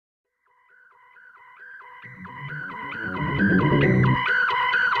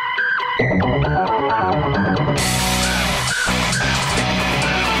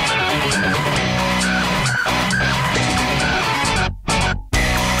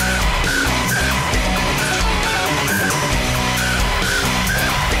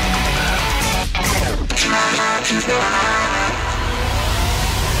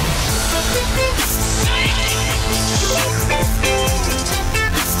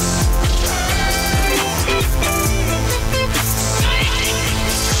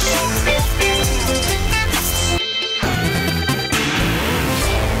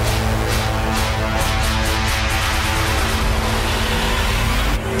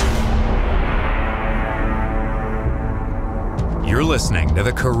You're listening to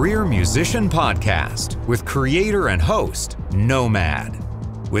the Career Musician Podcast with creator and host, Nomad.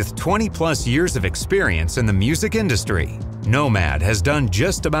 With 20-plus years of experience in the music industry, Nomad has done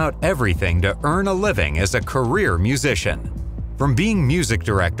just about everything to earn a living as a career musician. From being music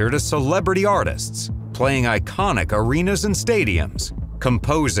director to celebrity artists, playing iconic arenas and stadiums,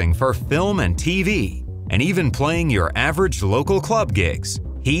 composing for film and TV, and even playing your average local club gigs,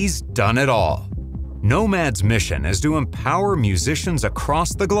 he's done it all. Nomad's mission is to empower musicians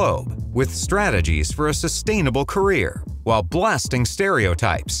across the globe with strategies for a sustainable career while blasting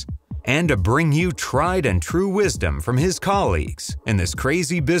stereotypes, and to bring you tried and true wisdom from his colleagues in this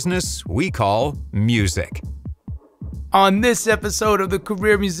crazy business we call music. On this episode of the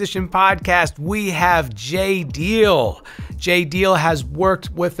Career Musician Podcast, we have Jae Deal. Jae Deal has worked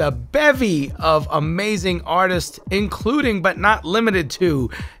with a bevy of amazing artists, including but not limited to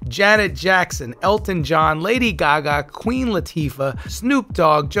Janet Jackson, Elton John, Lady Gaga, Queen Latifah, Snoop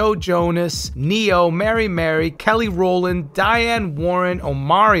Dogg, Jonas, Neo, Mary, Kelly Rowland, Diane Warren,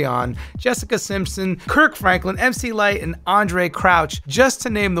 Omarion, Jessica Simpson, Kirk Franklin, MC Lyte, and Andre Crouch, just to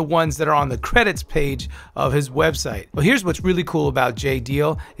name the ones that are on the credits page of his website. Well, here's what's really cool about Jae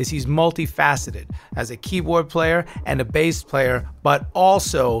Deal is he's multifaceted as a keyboard player and a bass player, but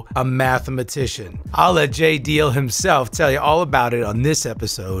also a mathematician. I'll let Jae Deal himself tell you all about it on this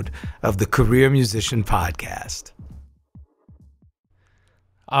episode of the Career Musician Podcast.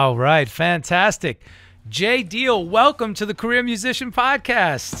 All right, fantastic. Jae Deal, welcome to the Career Musician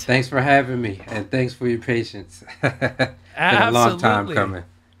Podcast. Thanks for having me, and thanks for your patience. Been a long time coming.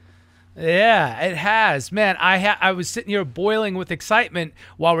 Yeah, it has. Man, I was sitting here boiling with excitement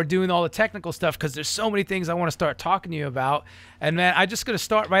while we're doing all the technical stuff because there's so many things I want to start talking to you about. And man, I'm just going to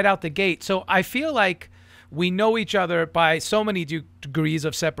start right out the gate. So I feel like we know each other by so many degrees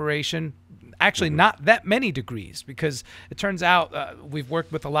of separation. Actually, not that many degrees, because it turns out we've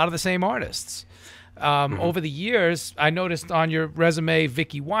worked with a lot of the same artists. Over the years, I noticed on your resume,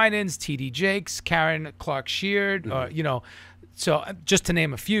 Vicky Winans, T.D. Jakes, Karen Clark Sheard, so just to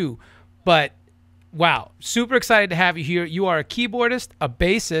name a few. But wow, super excited to have you here. You are a keyboardist, a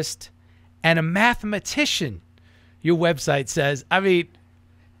bassist, and a mathematician, your website says. I mean,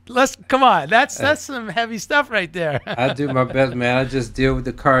 come on, that's some heavy stuff right there. I do my best, man. I just deal with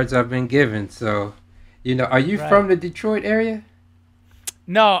the cards I've been given. So, are you from the Detroit area?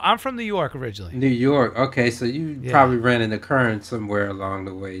 No, I'm from New York originally. New York. Okay, so you probably ran into Kern somewhere along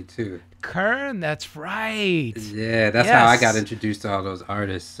the way too. Kern, that's right. Yeah, that's how I got introduced to all those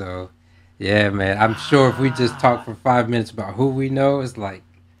artists. So, yeah, man, I'm sure if we just talk for 5 minutes about who we know, it's like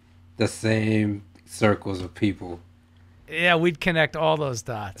the same circles of people. Yeah, we'd connect all those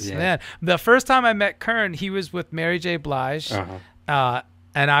dots. Yeah. Man, the first time I met Kern, he was with Mary J. Blige, and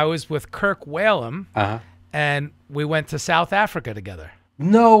I was with Kirk Whalum, and we went to South Africa together.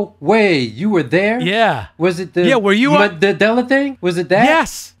 No way, you were there? Yeah. Was it the were you the Della thing? Was it that?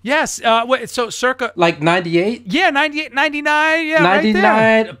 Yes. Wait, so circa like 98? Yeah, 98, 99. Yeah, 99,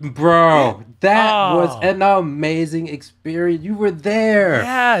 right there. Bro. That was an amazing experience. You were there.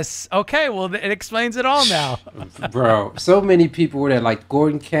 Yes. Okay, well, it explains it all now. Bro, so many people were there, like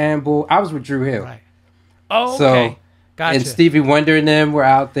Gordon Campbell. I was with Drew Hill. Right. Oh, okay. So, gotcha. And Stevie Wonder and them were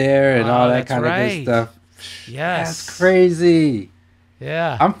out there and all that kind of good stuff. Yes. That's crazy.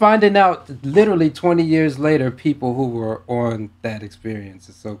 Yeah. I'm finding out literally 20 years later, people who were on that experience.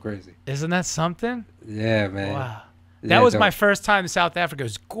 It's so crazy. Isn't that something? Yeah, man. Wow. That was my first time in South Africa. It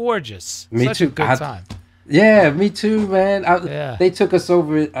was gorgeous. Me Such too. a good time. Yeah, me too, man. They took us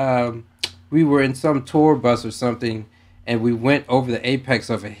over. We were in some tour bus or something, and we went over the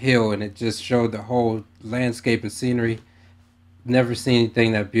apex of a hill, and it just showed the whole landscape and scenery. Never seen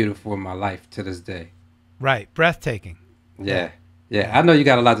anything that beautiful in my life to this day. Right. Breathtaking. Yeah. Yeah, I know you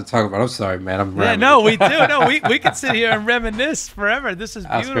got a lot to talk about. I'm sorry, man. I'm rambling. Yeah, no, we do. No, we could sit here and reminisce forever. This is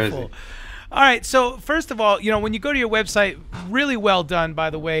beautiful. That's crazy. All right, so first of all, when you go to your website, really well done, by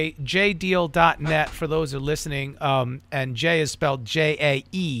the way, jaedeal.net for those who are listening, and Jae is spelled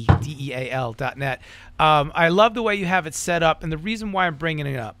Jaedeal.net. I love the way you have it set up, and the reason why I'm bringing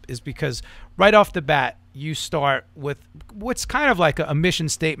it up is because right off the bat, you start with what's kind of like a mission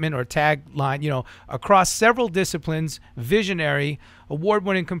statement or tagline, you know, across several disciplines, visionary,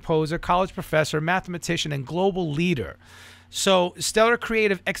 award-winning composer, college professor, mathematician, and global leader. So stellar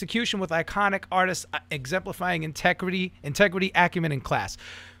creative execution with iconic artists exemplifying integrity, acumen, and class.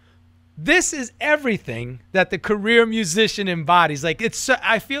 This is everything that the career musician embodies. Like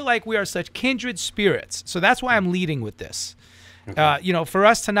I feel like we are such kindred spirits. So that's why I'm leading with this. Okay. You know, for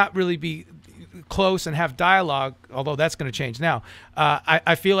us to not really be close and have dialogue, although that's going to change now,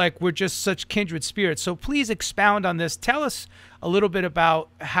 I feel like we're just such kindred spirits. So please expound on this. Tell us a little bit about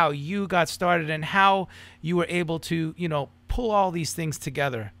how you got started and how you were able to, you know, pull all these things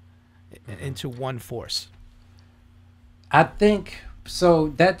together into one force. I think so.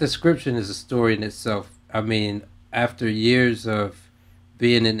 That description is a story in itself. I mean, after years of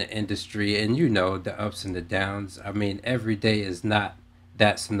being in the industry and, you know, the ups and the downs, I mean, every day is not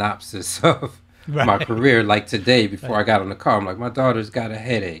that synopsis of my career. Like today, before I got on the car, I'm like, my daughter's got a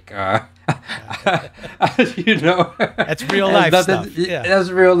headache. You know, that's real life stuff. Yeah. That's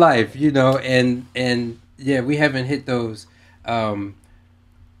real life, you know, and yeah, we haven't hit those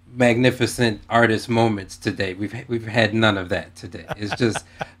magnificent artist moments today. We've had none of that today. It's just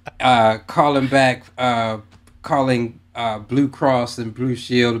calling Blue Cross and Blue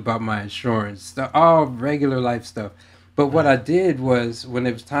Shield about my insurance, all regular life stuff. But what I did was, when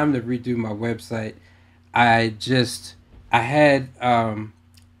it was time to redo my website, I had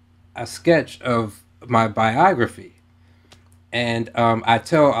a sketch of my biography, and I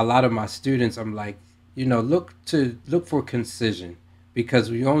tell a lot of my students, I'm like, you know, look for concision, because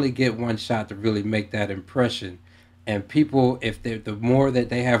we only get one shot to really make that impression. And people, if the more that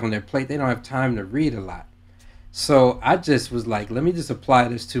they have on their plate, they don't have time to read a lot. So I just was like, let me just apply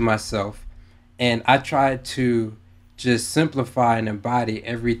this to myself, and I tried to just simplify and embody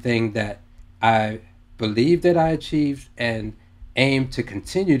everything that I believe that I achieved and aim to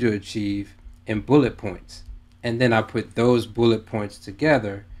continue to achieve in bullet points. And then I put those bullet points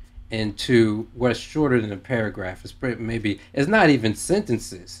together into what's shorter than a paragraph. It's not even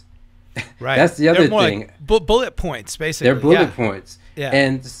sentences. Right. That's the other thing. Like bullet points, basically. They're bullet points. Yeah.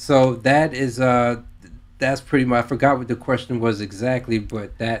 And so that is that's pretty much, I forgot what the question was exactly,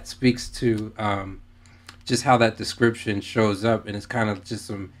 but that speaks to just how that description shows up, and it's kind of just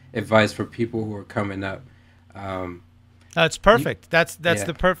some advice for people who are coming up. That's perfect. That's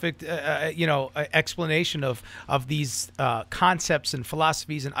the perfect you know, explanation of these concepts and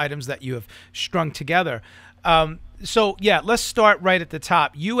philosophies and items that you have strung together. So yeah, let's start right at the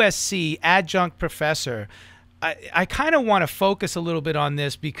top. USC adjunct professor. I kind of want to focus a little bit on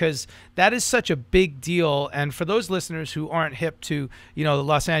this because that is such a big deal. And for those listeners who aren't hip to, you know, the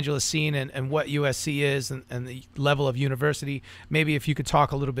Los Angeles scene and what USC is and the level of university, maybe if you could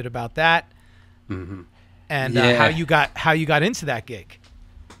talk a little bit about that. Mm-hmm. And how you got into that gig.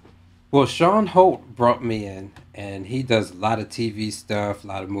 Well, Sean Holt brought me in, and he does a lot of TV stuff, a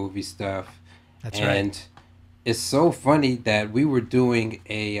lot of movie stuff. That's right. And it's so funny that we were doing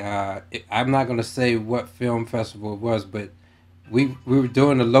I'm not going to say what film festival it was, but we were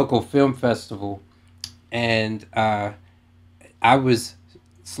doing a local film festival, and I was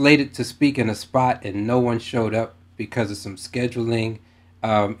slated to speak in a spot, and no one showed up because of some scheduling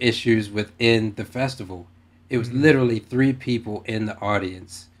issues within the festival. It was literally 3 people in the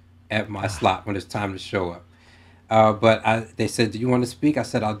audience at my slot when it's time to show up. But they said, do you want to speak? I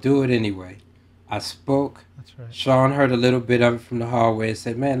said, I'll do it anyway. I spoke. That's right. Sean heard a little bit of it from the hallway and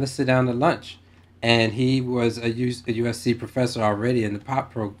said, man, let's sit down to lunch. And he was a USC professor already in the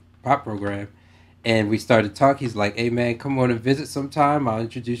pop program. And we started talking. He's like, hey, man, come on and visit sometime. I'll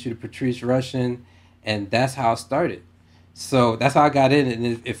introduce you to Patrice Rushen. And that's how it started. So that's how I got in.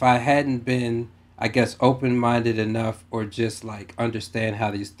 And if I hadn't been, I guess, open-minded enough or just like understand how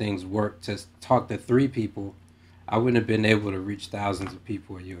these things work to talk to 3 people, I wouldn't have been able to reach thousands of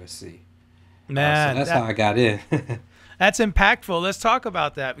people at USC. Man, so that's how I got in. That's impactful. Let's talk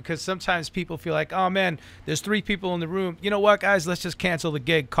about that, because sometimes people feel like, oh man, there's 3 people in the room. You know what, guys? Let's just cancel the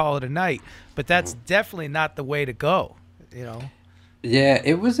gig, call it a night. But that's definitely not the way to go. You know. Yeah,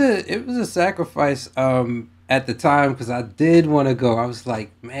 it was a sacrifice at the time, because I did want to go. I was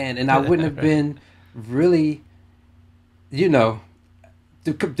like, man, and I wouldn't have been really, you know,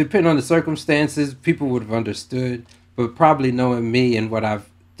 depending on the circumstances, people would have understood. But probably knowing me and what I've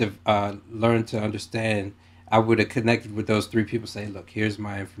learned to understand, I would have connected with those 3 people, say, look, here's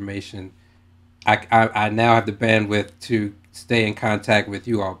my information. I now have the bandwidth to stay in contact with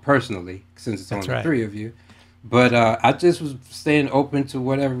you all personally, since it's only 3 of you. But I just was staying open to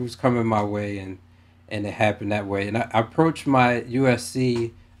whatever was coming my way, and it happened that way. And I approached my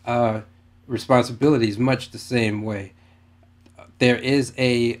USC responsibility is much the same way. There is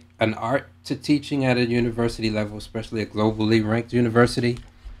an art to teaching at a university level, especially a globally ranked university.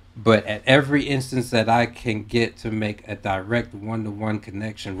 But at every instance that I can get to make a direct one-to-one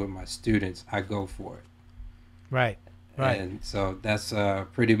connection with my students, I go for it. Right, right. And so that's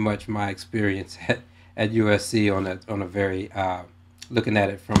pretty much my experience at USC on a very looking at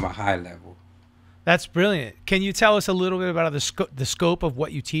it from a high level. That's brilliant. Can you tell us a little bit about the scope of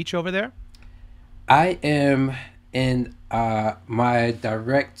what you teach over there? I am in my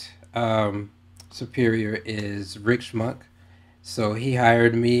direct superior is Rick Schmuck. So he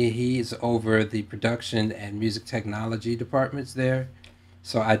hired me. He's over the production and music technology departments there.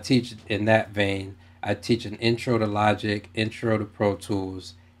 So I teach in that vein. I teach an intro to Logic, intro to Pro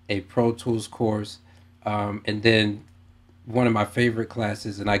Tools, a Pro Tools course, and then one of my favorite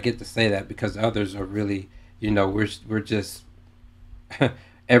classes, and I get to say that because others are really, we're just,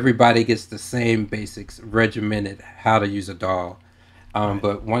 everybody gets the same basics, regimented how to use a DAW.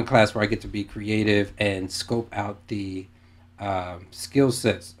 But one class where I get to be creative and scope out the skill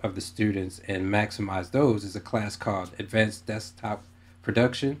sets of the students and maximize those is a class called Advanced Desktop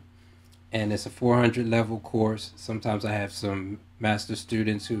Production. And it's a 400 level course. Sometimes I have some master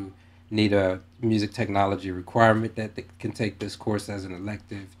students who need a music technology requirement that they can take this course as an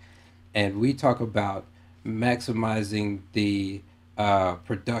elective. And we talk about maximizing the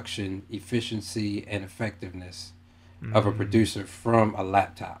production efficiency and effectiveness of a producer from a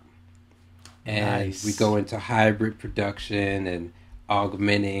laptop. And Nice. we go into hybrid production and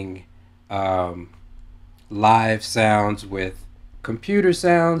augmenting live sounds with computer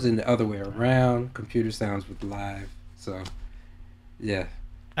sounds and the other way around, computer sounds with live. So, yeah.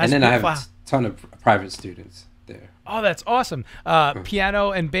 That's and then I have beautiful. a ton of private students there. Oh, that's awesome.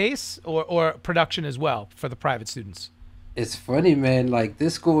 Piano and bass or production as well for the private students? It's funny, man. Like,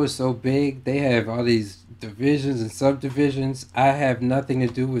 this school is so big. They have all these divisions and subdivisions. I have nothing to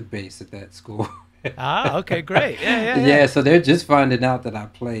do with bass at that school. Ah, okay, great. Yeah. Yeah, so they're just finding out that I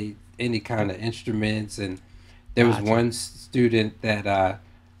play any kind of instruments. And there was one student that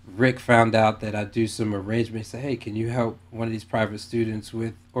Rick found out that I do some arrangement. He said, hey, can you help one of these private students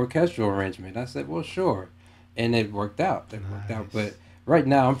with orchestral arrangement? I said, well, sure. And it worked out. But right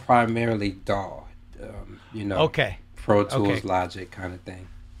now I'm primarily DAW, Okay. Pro Tools, Logic kind of thing.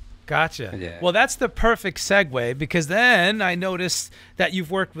 Gotcha. Yeah. Well, that's the perfect segue, because then I noticed that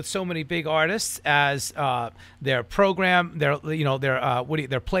you've worked with so many big artists as their program,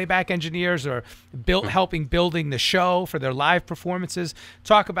 their playback engineers, or helping building the show for their live performances.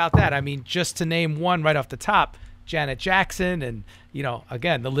 Talk about that. I mean, just to name one right off the top, Janet Jackson, and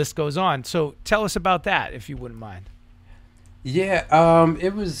again, the list goes on. So tell us about that, if you wouldn't mind. Yeah,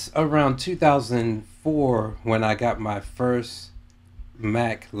 it was around 2004 when I got my first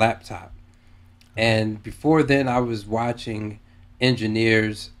Mac laptop. And before then, I was watching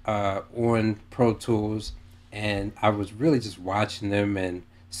engineers on Pro Tools, and I was really just watching them and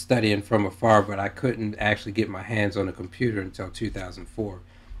studying from afar, but I couldn't actually get my hands on a computer until 2004.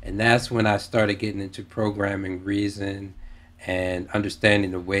 And that's when I started getting into programming Reason and understanding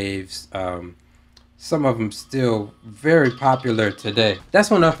the waves. Some of them still very popular today.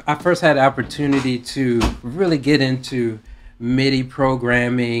 That's when I first had the opportunity to really get into MIDI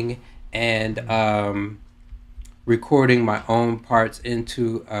programming and recording my own parts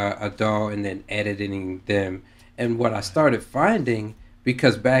into a DAW and then editing them. And what I started finding,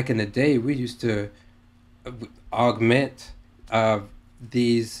 because back in the day we used to augment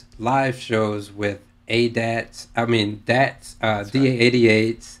these live shows with DATs,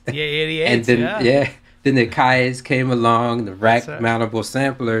 DA88s. DA88s, and then then the Kais came along, the rack mountable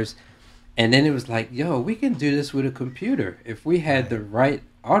samplers. And then it was like, yo, we can do this with a computer. If we had the right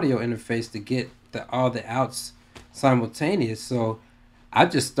audio interface to get all the outs simultaneous. So I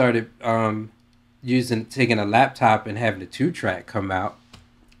just started taking a laptop and having a 2-track come out.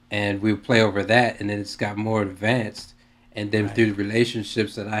 And we would play over that. And then it's got more advanced. And then through the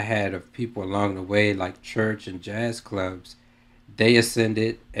relationships that I had of people along the way, like church and jazz clubs, they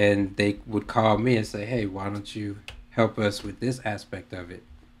ascended and they would call me and say, hey, why don't you help us with this aspect of it?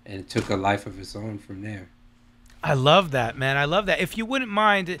 And it took a life of its own from there. I love that, man. I love that. If you wouldn't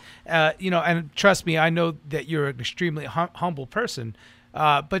mind, and trust me, I know that you're an extremely humble person,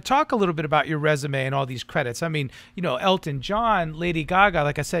 but talk a little bit about your resume and all these credits. I mean, Elton John, Lady Gaga,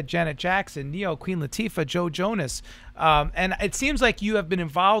 like I said, Janet Jackson, Neo, Queen Latifah, Jonas. And it seems like you have been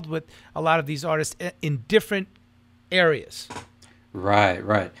involved with a lot of these artists in different areas.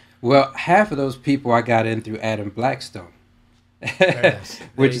 Right. Well, half of those people I got in through Adam Blackstone. Nice.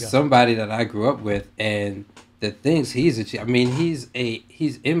 Which is somebody that I grew up with, and the things he's achieved. I mean, he's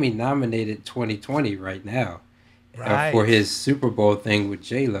Emmy nominated 2020 right now, for his Super Bowl thing with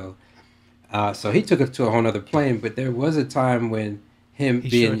J-Lo. So he took it to a whole nother plane. But there was a time when him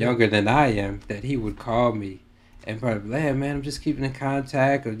being younger than I am, that he would call me and probably be like, hey, man, I'm just keeping in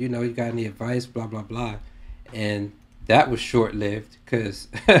contact, or, you know, you got any advice, blah, blah, blah. And that was short-lived, because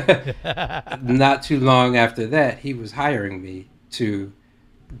not too long after that, he was hiring me to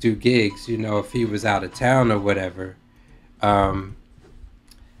do gigs, you know, if he was out of town or whatever. Then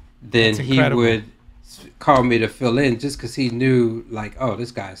he would call me to fill in, just because he knew, like, oh,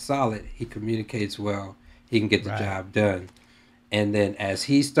 this guy's solid. He communicates well. He can get the job done. And then as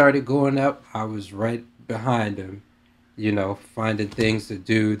he started going up, I was right behind him, you know, finding things to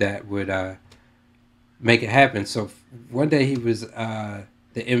do that would make it happen. So one day he was the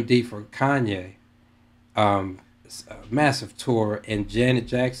MD for Kanye, a massive tour, and Janet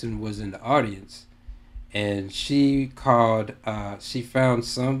Jackson was in the audience. And she called, she found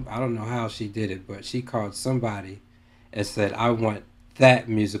I don't know how she did it, but she called somebody and said, I want that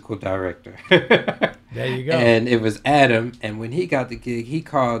musical director. There you go. And it was Adam. And when he got the gig, he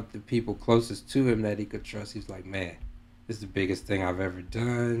called the people closest to him that he could trust. He was like, man, this is the biggest thing I've ever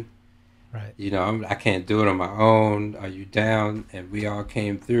done. Right. You know, I can't do it on my own. Are you down? And we all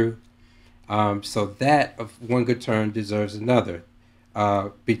came through. So that of one good turn deserves another.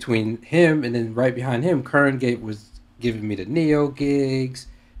 Between him and then right behind him, Kern was giving me the Neo gigs,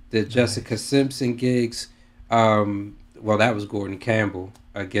 the Jessica Simpson gigs. Well, that was Gordon Campbell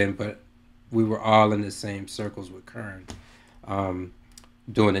again, but we were all in the same circles with Kern,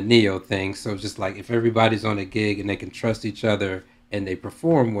 doing the Neo thing. So it's just like, if everybody's on a gig and they can trust each other and they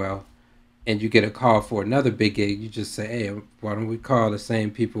perform well, and you get a call for another big gig, you just say, hey, why don't we call the same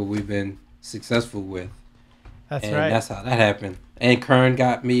people we've been successful with? That's and right. That's how that happened. And Kern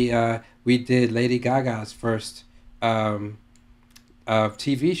got me, we did Lady Gaga's first TV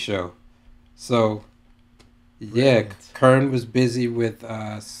show. So, yeah, Kern was busy with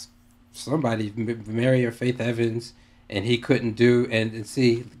somebody, Mary or Faith Evans, and he couldn't do, and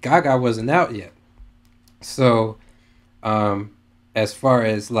see, Gaga wasn't out yet. So, as far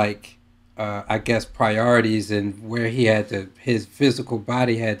as like, I guess priorities and where his physical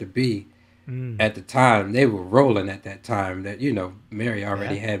body had to be at the time, they were rolling at that time. That, you know, Mary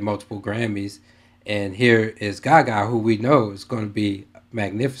already had multiple Grammys, and here is Gaga, who we know is going to be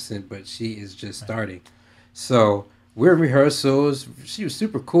magnificent, but she is just starting. So we're in rehearsals. She was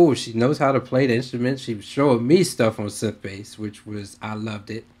super cool. She knows how to play the instrument. She was showing me stuff on synth bass, I loved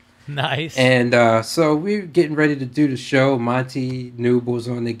it. Nice. And so we're getting ready to do the show. Monty Newble's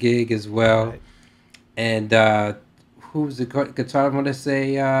on the gig as well. Right. And who's the guitar? I want to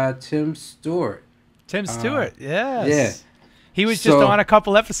say Tim Stewart. Tim Stewart, yes. Yeah. He was just on a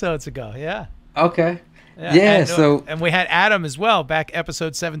couple episodes ago, yeah. Okay. Yeah, and we had Adam as well, back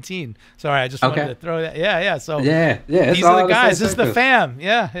episode 17. Sorry, I just wanted to throw that. Yeah. So yeah. These are the guys. This is the fam.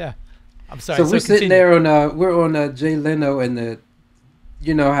 Yeah. I'm sorry. So we're sitting there we're on Jay Leno, and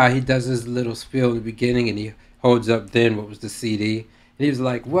you know how he does his little spiel in the beginning, and he holds up then what was the CD, and he was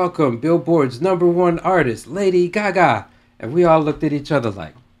like, "Welcome, Billboard's #1 artist, Lady Gaga," and we all looked at each other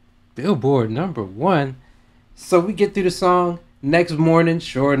like, "Billboard #1?" So we get through the song. Next morning,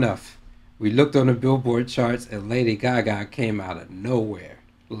 sure enough, we looked on the Billboard charts, and Lady Gaga came out of nowhere.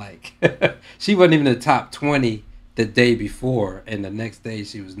 Like, she wasn't even in the top 20 the day before, and the next day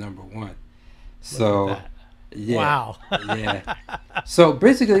she was #1. So, yeah. Wow. Yeah. So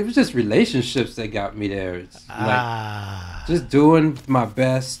basically, it was just relationships that got me there. It's like just doing my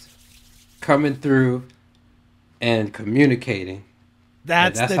best, coming through, and communicating.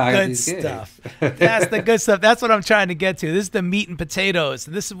 That's the good stuff. That's the good stuff. That's what I'm trying to get to. This is the meat and potatoes.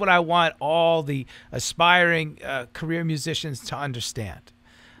 This is what I want all the aspiring career musicians to understand.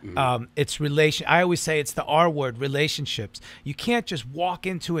 It's relation. I always say it's the R word, relationships. You can't just walk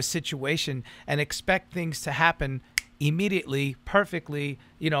into a situation and expect things to happen immediately, perfectly,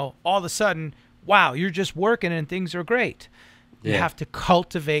 you know, all of a sudden, wow, you're just working and things are great. You have to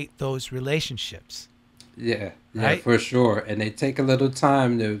cultivate those relationships. Yeah, right? For sure. And they take a little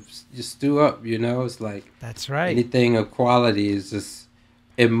time to just stew up, you know? It's like, that's right. Anything of quality is just,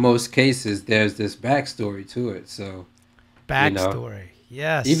 in most cases, there's this backstory to it. So, backstory,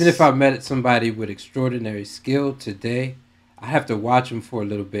 yes. Even if I met somebody with extraordinary skill today, I have to watch them for a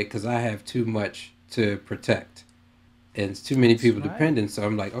little bit because I have too much to protect. And it's too many people dependent. So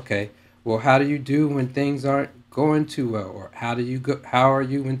I'm like, okay, well, how do you do when things aren't going too well? Or how are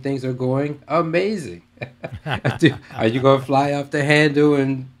you when things are going amazing? Are you going to fly off the handle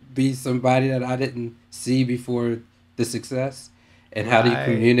and be somebody that I didn't see before the success? And how do you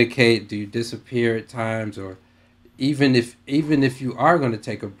communicate? Do you disappear at times? Or even if you are going to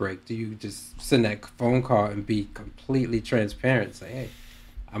take a break, do you just send that phone call and be completely transparent? Say, hey,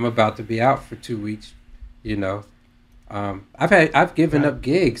 I'm about to be out for 2 weeks. You know, I've given up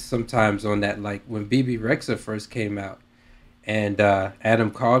gigs sometimes on that. Like when BB Rexa first came out, and Adam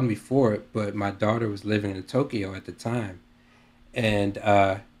called me for it, but my daughter was living in Tokyo at the time, and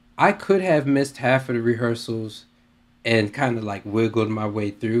I could have missed half of the rehearsals and kind of like wiggled my way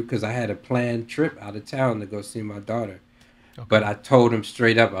through because I had a planned trip out of town to go see my daughter. Okay. But I told him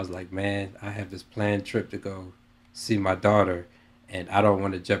straight up, I was like, man, I have this planned trip to go see my daughter, and I don't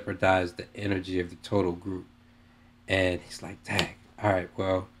want to jeopardize the energy of the total group. And he's like, dang, all right,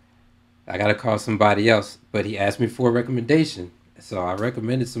 well, I got to call somebody else. But he asked me for a recommendation. So I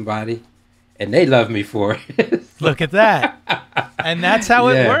recommended somebody, and they love me for it. Look at that. And that's how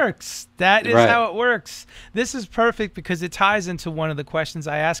it works. That is how it works. This is perfect because it ties into one of the questions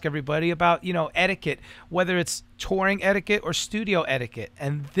I ask everybody about, you know, etiquette, whether it's touring etiquette or studio etiquette.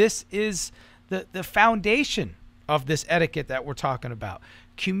 And this is the foundation of this etiquette that we're talking about.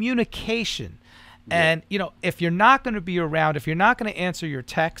 Communication. And, you know, if you're not going to be around, if you're not going to answer your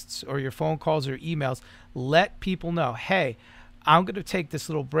texts or your phone calls or emails, let people know, hey, I'm going to take this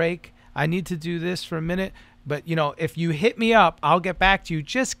little break. I need to do this for a minute. But, you know, if you hit me up, I'll get back to you.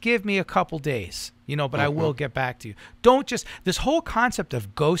 Just give me a couple days, you know, but I will get back to you. Don't just, this whole concept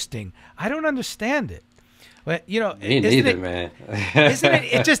of ghosting, I don't understand it. But, you know, me neither, man. Isn't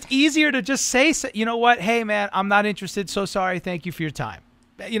it just easier to just say, you know what, hey, man, I'm not interested. So sorry. Thank you for your time.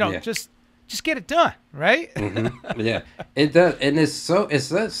 You know, just get it done, right? Yeah, it does. And it's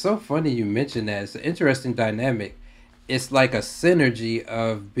so funny you mentioned that. It's an interesting dynamic. It's like a synergy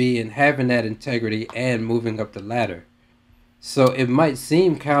of having that integrity and moving up the ladder. So it might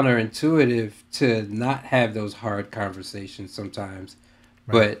seem counterintuitive to not have those hard conversations sometimes,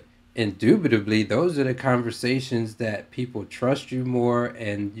 but indubitably, those are the conversations that people trust you more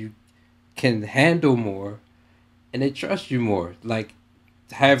and you can handle more, and they trust you more. Like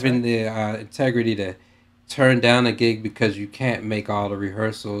having the integrity to turn down a gig because you can't make all the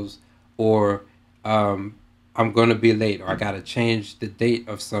rehearsals, or I'm going to be late, or I got to change the date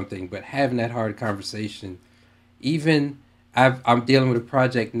of something. But having that hard conversation, even I'm dealing with a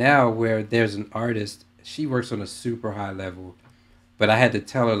project now where there's an artist, she works on a super high level, but I had to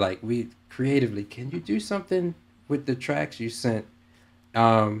tell her, like, creatively, can you do something with the tracks you sent?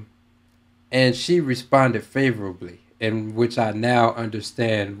 And she responded favorably, in which I now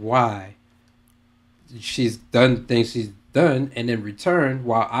understand why she's done things she's done, and in return,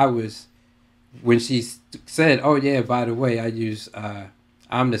 when she said, oh yeah, by the way, I use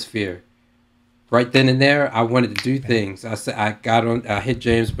Omnisphere, right then and there, I wanted to do things. I said, I hit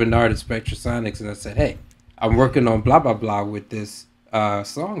James Bernard at Spectrasonics, and I said, hey, I'm working on blah, blah, blah with this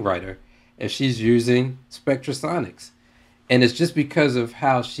songwriter, and she's using Spectrasonics. And it's just because of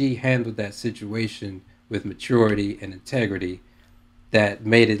how she handled that situation with maturity and integrity that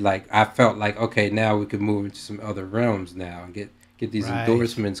made it like, I felt like, okay, now we can move into some other realms now and get these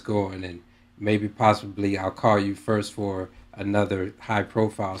endorsements going, and maybe possibly I'll call you first for another high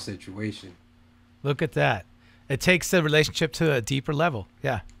profile situation. Look at that. It takes the relationship to a deeper level.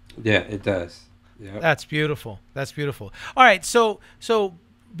 Yeah. Yeah, it does. Yeah. That's beautiful. That's beautiful. All right. So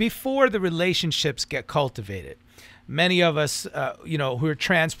before the relationships get cultivated, many of us, you know, who are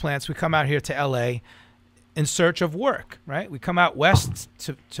transplants, we come out here to LA in search of work, right? We come out west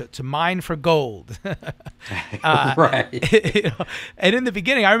to mine for gold. Right. You know, and in the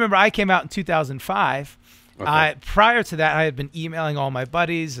beginning, I remember I came out in 2005. Okay. Prior to that, I had been emailing all my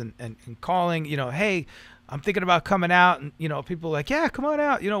buddies and calling, you know, hey, I'm thinking about coming out. And, you know, people were like, yeah, come on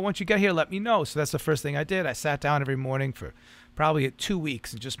out. You know, once you get here, let me know. So that's the first thing I did. I sat down every morning for probably 2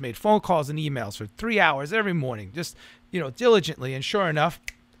 weeks and just made phone calls and emails for 3 hours every morning, just, you know, diligently. And sure enough,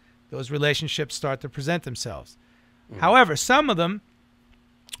 those relationships start to present themselves. However, some of them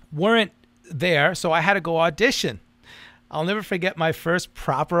weren't there, so I had to go audition. I'll never forget my first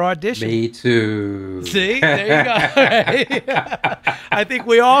proper audition. Me too. See? There you go. I think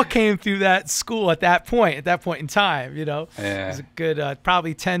we all came through that school at that point in time, you know. Yeah. It was a good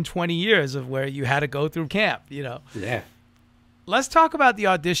probably 10, 20 years of where you had to go through camp, you know. Yeah. Let's talk about the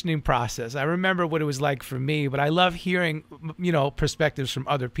auditioning process. I remember what it was like for me, but I love hearing, you know, perspectives from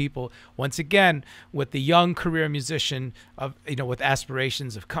other people. Once again, with the young career musician of, you know, with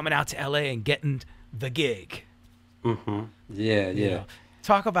aspirations of coming out to LA and getting the gig. Mm-hmm. Yeah, yeah. You know,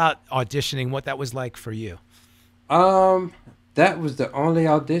 talk about auditioning, what that was like for you. That was the only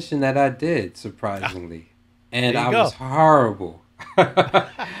audition that I did, surprisingly. And I was horrible.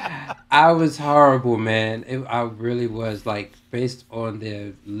 I was horrible, man. I really was, like, based on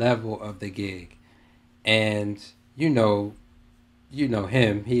the level of the gig. And you know, you know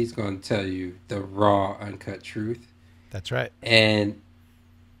him. He's going to tell you the raw, uncut truth. That's right. And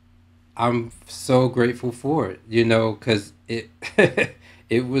I'm so grateful for it, you know, because it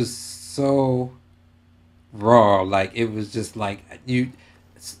it was so raw. Like, it was just like,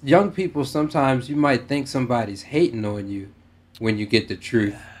 young people, sometimes you might think somebody's hating on you when you get the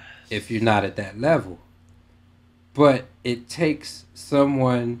truth, if you're not at that level. But it takes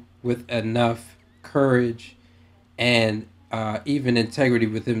someone with enough courage and even integrity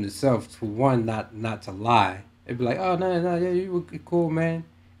within themselves to, one, not to lie. They'd be like, oh, no, yeah, you were cool, man.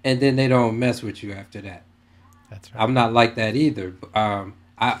 And then they don't mess with you after that. That's right. I'm not like that either.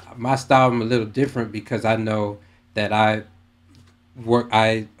 My style, I'm a little different because I know that I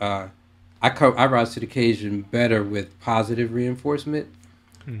rise to the occasion better with positive reinforcement.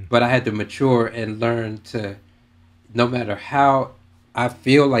 But I had to mature and learn to, no matter how I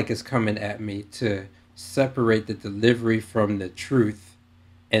feel like it's coming at me, to separate the delivery from the truth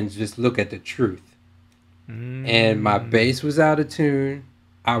and just look at the truth. And my bass was out of tune.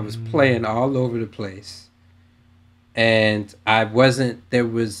 I was playing all over the place. And I was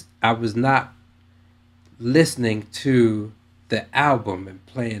not listening to the album and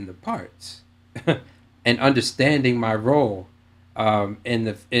playing the parts and understanding my role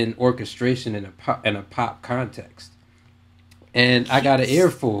in orchestration in a pop context. And I got an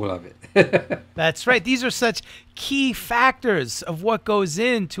earful of it. That's right. These are such key factors of what goes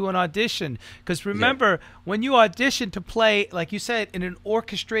into an audition. Because remember, when you audition to play, like you said, in an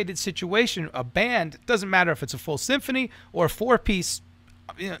orchestrated situation, a band, it doesn't matter if it's a full symphony or a four-piece,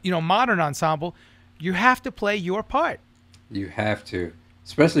 modern ensemble, you have to play your part. You have to.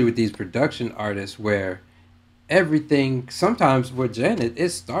 Especially with these production artists where everything, sometimes with Janet, it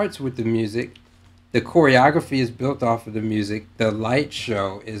starts with the music. The choreography is built off of the music. The light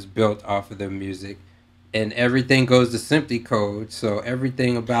show is built off of the music. And everything goes to Simply Code. So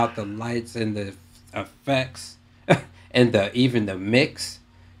everything about the lights and the effects and even the mix.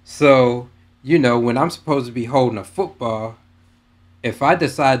 So, when I'm supposed to be holding a football, if I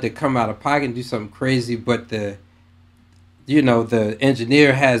decide to come out of pocket and do something crazy, but the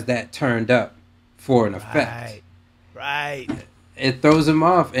engineer has that turned up for an effect. Right. It throws them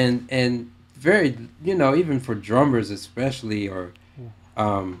off. And very, even for drummers especially, or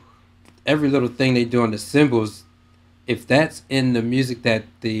every little thing they do on the cymbals, if that's in the music that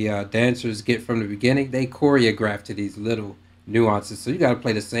the dancers get from the beginning, they choreograph to these little nuances. So you got to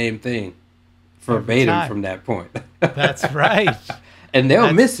play the same thing verbatim from that point. That's right. And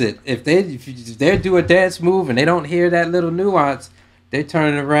they'll miss it. If they do a dance move and they don't hear that little nuance, they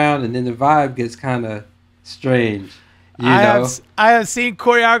turn it around and then the vibe gets kind of strange. I have seen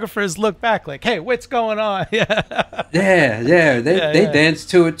choreographers look back like, hey, what's going on? They dance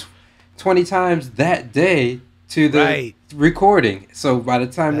to it 20 times that day to the recording. So by the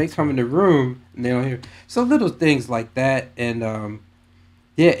time they come in the room, and they don't hear. So little things like that. And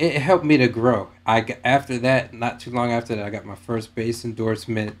it helped me to grow. After that, not too long after that, I got my first bass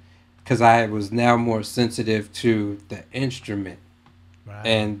endorsement because I was now more sensitive to the instrument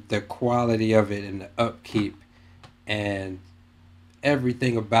and the quality of it and the upkeep. And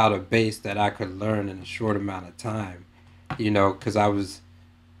everything about a bass that I could learn in a short amount of time, because I was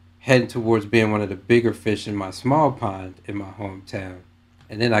heading towards being one of the bigger fish in my small pond in my hometown.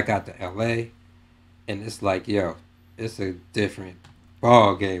 And then I got to LA, and it's like, it's a different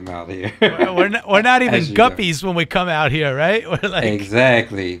ball game out here. We're not even guppies when we come out here, right? We're like,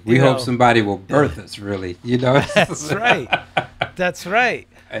 exactly. We hope somebody will birth us, really. That's right. That's right.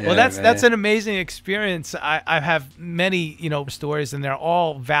 Well, that's an amazing experience. I have many, stories, and they're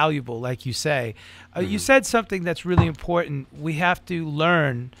all valuable, like you say. You said something that's really important. We have to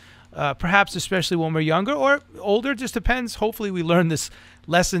learn, perhaps especially when we're younger or older, just depends. Hopefully we learn this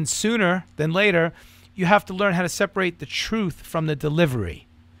lesson sooner than later. You have to learn how to separate the truth from the delivery.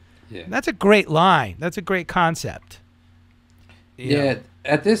 Yeah. That's a great line. That's a great concept. Yeah,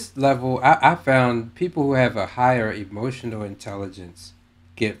 at this level, I found people who have a higher emotional intelligence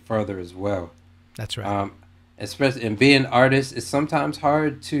get further as well. That's right. Especially in being artists, it's sometimes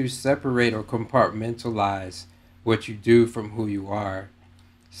hard to separate or compartmentalize what you do from who you are.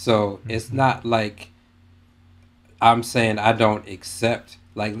 So it's not like I'm saying I don't accept.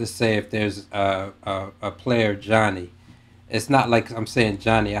 Like, let's say if there's a player, Johnny, it's not like I'm saying,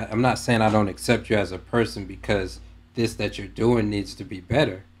 Johnny, I'm not saying I don't accept you as a person because this that you're doing needs to be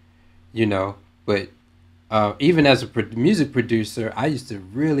better, but even as a music producer, I used to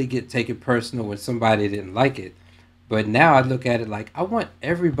really get taken personal when somebody didn't like it. But now I look at it like I want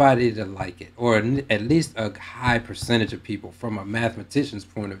everybody to like it, or at least a high percentage of people from a mathematician's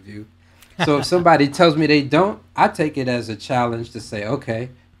point of view. So if somebody tells me they don't, I take it as a challenge to say, okay,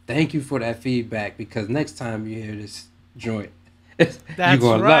 thank you for that feedback, because next time you hear this joint, that's you're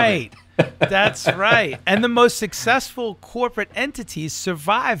gonna right. love it. That's right. And the most successful corporate entities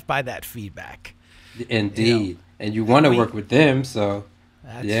survive by that feedback. Indeed. You know, and you want to work with them, so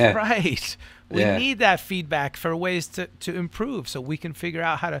that's right. We need that feedback for ways to improve, so we can figure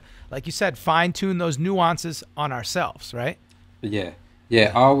out how to, like you said, fine-tune those nuances on ourselves, right? Yeah,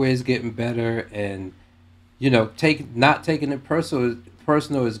 always getting better, and not taking it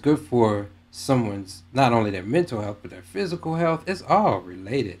personal is good for someone's, not only their mental health but their physical health. It's all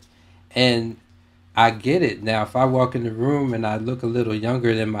related. And I get it now. If I walk in the room and I look a little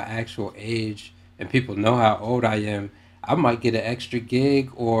younger than my actual age and people know how old I am, I might get an extra gig,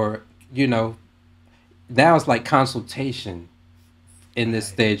 or now it's like consultation in this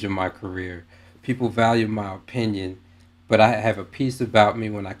stage of my career. People value my opinion, but I have a piece about me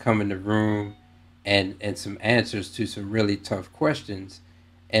when I come in the room, and some answers to some really tough questions,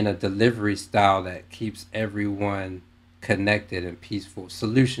 and a delivery style that keeps everyone connected and peaceful,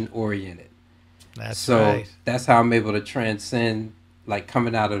 solution oriented. That's how I'm able to transcend, like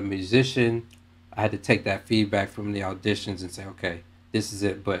coming out of a musician. I had to take that feedback from the auditions and say, okay, this is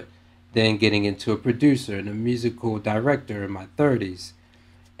it. But then getting into a producer and a musical director in my 30s.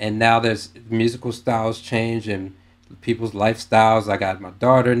 And now there's musical styles change and people's lifestyles. I got my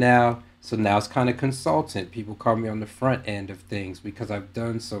daughter now. So now it's kind of consultant. People call me on the front end of things because I've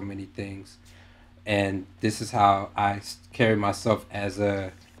done so many things. And this is how I carry myself as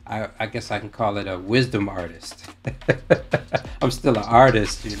I guess I can call it a wisdom artist. I'm still an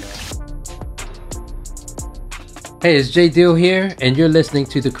artist, Hey, it's Jae Deal here, and you're listening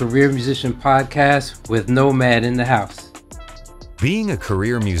to the Career Musician Podcast with Nomad in the house. Being a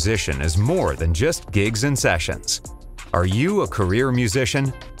career musician is more than just gigs and sessions. Are you a career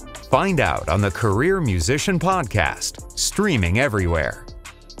musician? Find out on the Career Musician Podcast, streaming everywhere.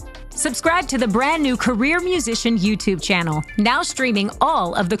 Subscribe to the brand new Career Musician YouTube channel, now streaming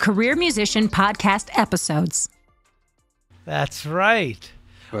all of the Career Musician Podcast episodes. That's right.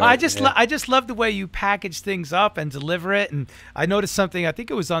 Well, I just love the way you package things up and deliver it. And I noticed something, I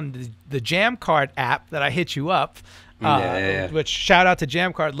think it was on the Jam Card app that I hit you up. Which shout out to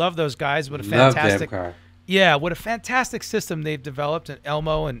Jam Card. Love those guys. What a fantastic. Love Jam Card. Yeah, what a fantastic system they've developed, and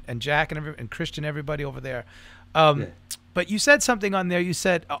Elmo and Jack and Christian, everybody over there. But you said something on there. You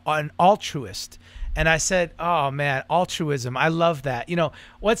said an altruist. And I said, oh, man, altruism. I love that.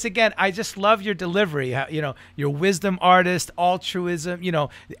 Once again, I just love your delivery. Your wisdom artist, altruism,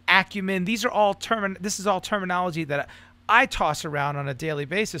 acumen. These are all this is all terminology that I toss around on a daily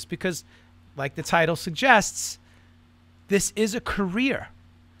basis because, like the title suggests, this is a career.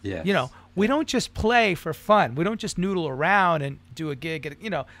 Yes. We don't just play for fun. We don't just noodle around and do a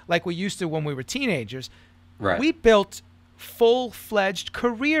gig, like we used to when we were teenagers. Right. We built full-fledged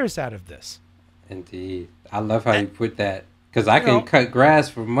careers out of this. Indeed. I love how you put that, because I can cut grass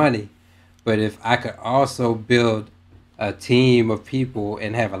for money, but if I could also build a team of people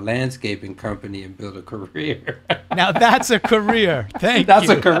and have a landscaping company and build a career. Now that's a career. That's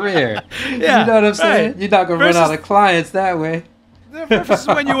a career. Yeah, you know what I'm saying? You're not going to run out of clients that way. Versus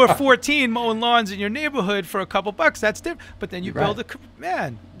when you were 14 mowing lawns in your neighborhood for a couple bucks, that's different. But then you build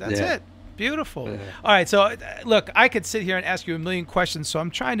that's it. Beautiful. Yeah. All right. So, look, I could sit here and ask you a million questions. So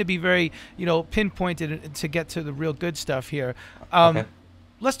I'm trying to be very, pinpointed to get to the real good stuff here. Okay.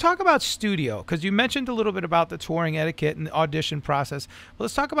 Let's talk about studio, because you mentioned a little bit about the touring etiquette and the audition process. But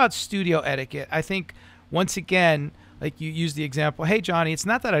let's talk about studio etiquette. I think, once again, like you used the example, hey, Johnny, it's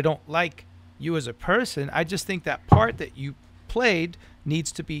not that I don't like you as a person. I just think that part that you played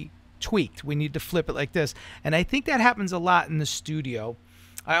needs to be tweaked. We need to flip it like this. And I think that happens a lot in the studio.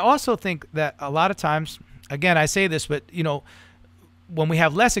 I also think that a lot of times, again, I say this, but, when we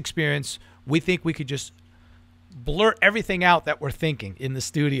have less experience, we think we could just blurt everything out that we're thinking in the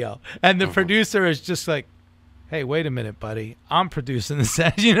studio. And the producer is just like, hey, wait a minute, buddy. I'm producing the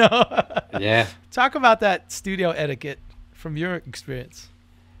set, Yeah. Talk about that studio etiquette from your experience.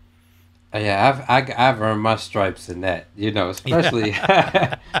 Yeah, I've earned my stripes in that, especially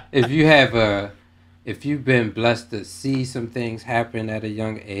if you've been blessed to see some things happen at a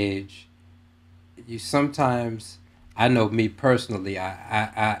young age. You sometimes, I know me personally,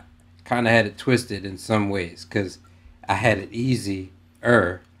 I kind of had it twisted in some ways because I had it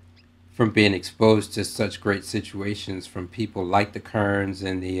easier from being exposed to such great situations from people like the Kerns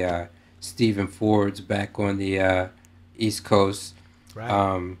and the Stephen Fords back on the East Coast.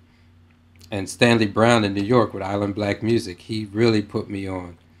 Right. And Stanley Brown in New York with Island Black Music. He really put me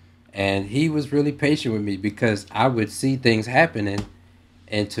on. And he was really patient with me because I would see things happening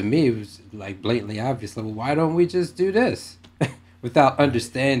And to me, it was like blatantly obvious. Like, well, why don't we just do this? Without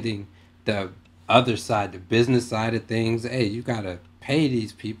understanding the other side, the business side of things. Hey, you got to pay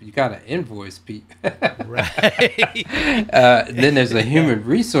these people. You got to invoice people. Right. Then there's a human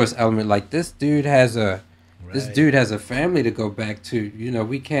resource element. Like, this dude has a family to go back to. You know,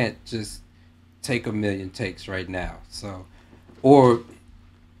 we can't just take a million takes right now. So, or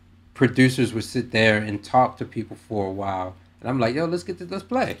producers would sit there and talk to people for a while. And I'm like, yo, let's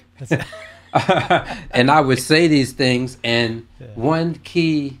play. And I would say these things. And one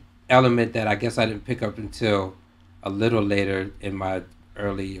key element that I guess I didn't pick up until a little later in my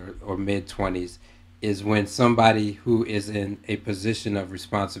early or mid 20s is when somebody who is in a position of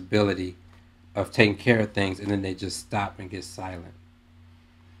responsibility of taking care of things, and then they just stop and get silent.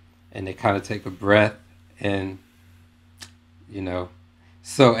 And they kind of take a breath and, you know.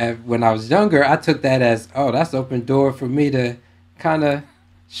 So when I was younger, I took that as, oh, that's open door for me to kind of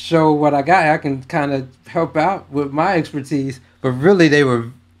show what I got. I can kind of help out with my expertise. But really, they were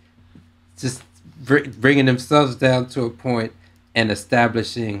just bringing themselves down to a point and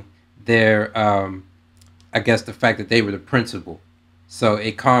establishing their, I guess, the fact that they were the principal. So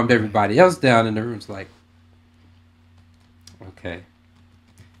it calmed everybody else down in the room. It's like, okay.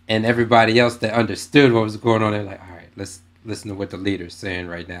 And everybody else that understood what was going on, they're like, all right, let's listen to what the leader's saying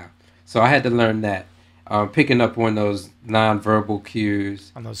right now. So I had to learn that. Picking up on those nonverbal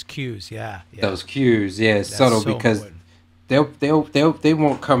cues. On those cues, yeah. Those cues, yeah, it's subtle so because important. They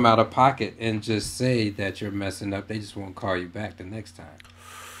won't come out of pocket and just say that you're messing up. They just won't call you back the next time.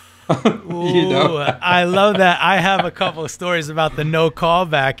 Ooh, you know? I love that. I have a couple of stories about the no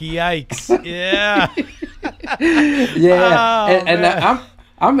callback. Yikes! Yeah. Yeah, oh, and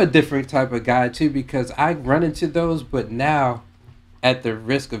I'm a different type of guy too, because I run into those, but now, at the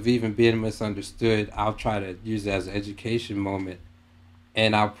risk of even being misunderstood, I'll try to use it as an education moment,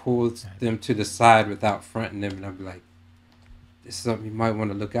 and I'll pull them to the side without fronting them, and I'll be like, this is something you might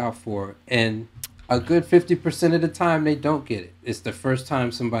want to look out for. And a good 50% of the time, they don't get it. It's the first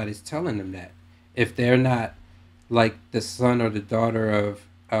time somebody's telling them that. If they're not like the son or the daughter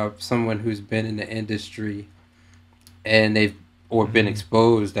of someone who's been in the industry and they've or been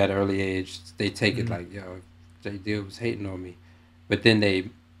exposed at an early age, they take it like, yo, Jae Deal was hating on me. But then they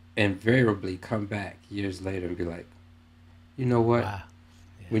invariably come back years later and be like, you know what? Wow.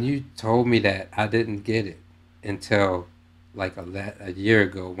 Yeah. When you told me that, I didn't get it until like a year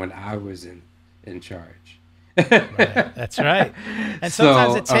ago when I was in charge. Right. That's right. And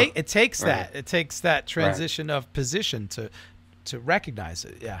sometimes it takes that. It takes that transition of position to recognize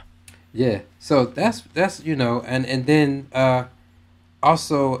it. Yeah. Yeah. So that's you know, and then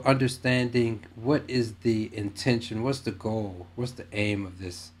also understanding what is the intention, what's the goal, what's the aim of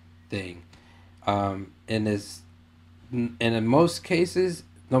this thing. And in most cases,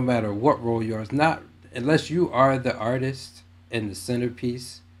 no matter what role you are, it's not, unless you are the artist and the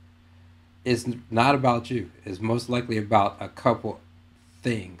centerpiece, it's not about you. It's most likely about a couple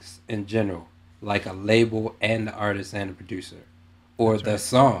things in general, like a label and the artist and the producer, or the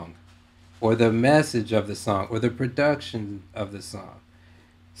song, or the message of the song, or the production of the song.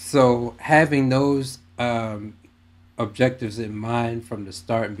 So having those objectives in mind from the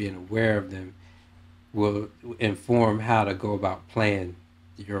start and being aware of them will inform how to go about playing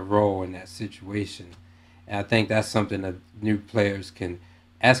your role in that situation. And I think that's something that new players can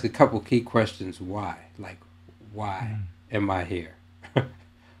ask a couple key questions. Why? Like, why am I here?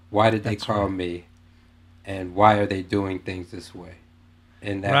 Why did they call me? And why are they doing things this way?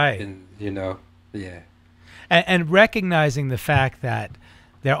 And that, and, you know, yeah. And recognizing the fact that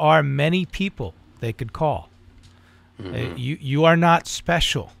there are many people they could call. You are not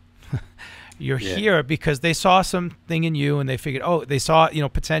special. You're here because they saw something in you and they figured, oh, they saw, you know,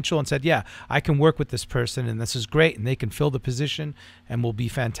 potential and said, yeah, I can work with this person and this is great and they can fill the position and will be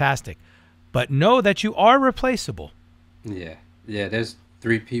fantastic. But know that you are replaceable. Yeah. Yeah, there's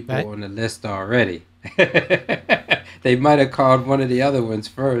 3 people on the list already. They might have called one of the other ones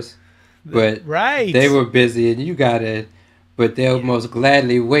first, but they were busy and you got it. But they'll most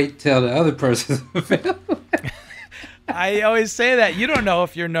gladly wait till the other person's available. I always say that. You don't know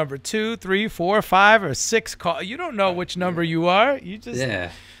if you're number 2, 3, 4, 5, or 6 call. You don't know which number you are. You just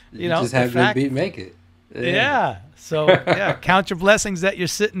you know, just have to make it. Yeah. So count your blessings that you're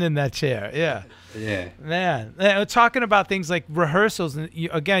sitting in that chair. Yeah. Yeah. Man, talking about things like rehearsals, and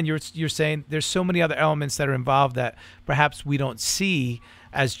again, you're saying there's so many other elements that are involved that perhaps we don't see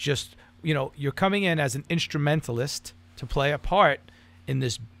as just, you know, you're coming in as an instrumentalist to play a part in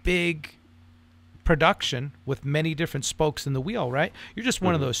this big production with many different spokes in the wheel, right? You're just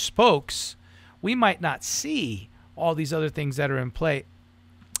one of those spokes. We might not see all these other things that are in play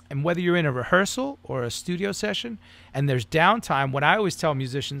And whether you're in a rehearsal or a studio session and there's downtime, what I always tell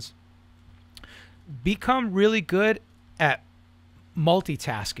musicians, become really good at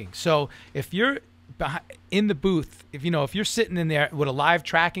multitasking. So if you're in the booth, if you're sitting in there with a live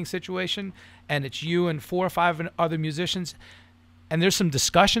tracking situation and it's you and 4 or 5 other musicians and there's some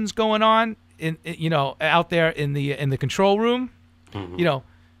discussions going on out there in the control room,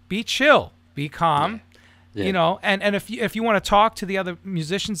 be chill, be calm. Yeah. And if you want to talk to the other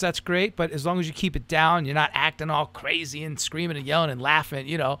musicians, that's great. But as long as you keep it down, you're not acting all crazy and screaming and yelling and laughing,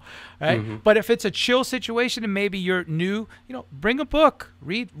 right? Mm-hmm. But if it's a chill situation and maybe you're new, bring a book,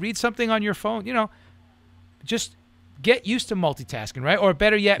 read something on your phone, just get used to multitasking, right? Or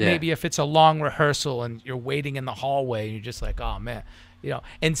better yet, maybe if it's a long rehearsal and you're waiting in the hallway and you're just like, oh man,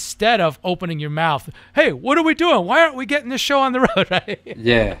 instead of opening your mouth, hey, what are we doing? Why aren't we getting this show on the road, right?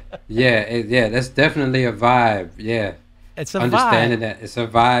 Yeah. That's definitely a vibe. Yeah. It's a understanding vibe. That it's a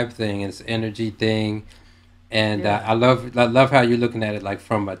vibe thing. It's an energy thing. And I love how you're looking at it like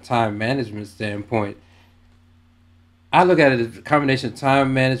from a time management standpoint. I look at it as a combination of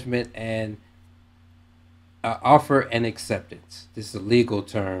time management and offer and acceptance. This is a legal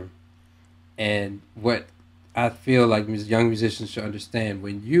term. And what I feel like young musicians should understand,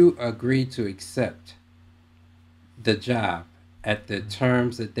 when you agree to accept the job at the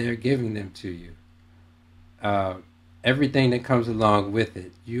terms that they're giving them to you, everything that comes along with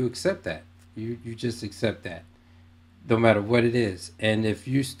it, you accept that. You just accept that, no matter what it is. And if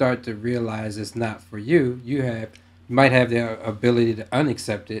you start to realize it's not for you, you might have the ability to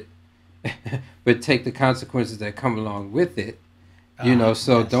unaccept it, but take the consequences that come along with it. So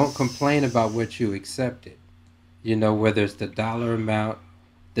yes. Don't complain about what you accepted. Whether it's the dollar amount,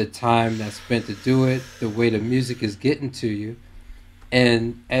 the time that's spent to do it, the way the music is getting to you.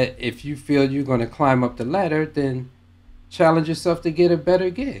 And if you feel you're going to climb up the ladder, then challenge yourself to get a better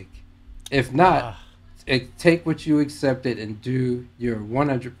gig. If not, take what you accepted and do your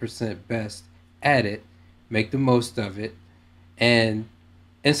 100% best at it. Make the most of it. And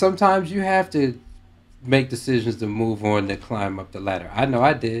sometimes you have to make decisions to move on, to climb up the ladder. I know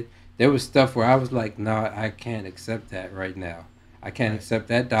I did. There was stuff where I was like, no, I can't accept that right now. I can't accept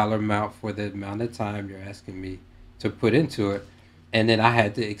that dollar amount for the amount of time you're asking me to put into it. And then I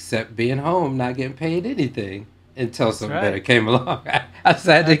had to accept being home, not getting paid anything until something better came along. I just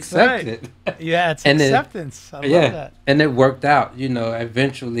had to accept it. Yeah, it's acceptance. I love that. And it worked out,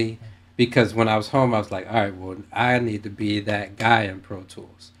 eventually, because when I was home, I was like, all right, well, I need to be that guy in Pro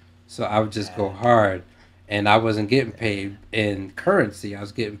Tools. So I would just go hard. And I wasn't getting paid in currency. I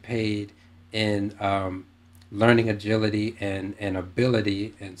was getting paid in learning agility and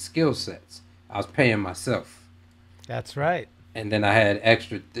ability and skill sets. I was paying myself. That's right. And then I had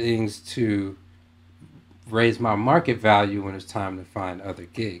extra things to raise my market value when it's time to find other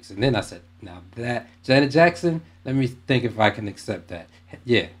gigs. And then I said, now that, Janet Jackson, let me think if I can accept that.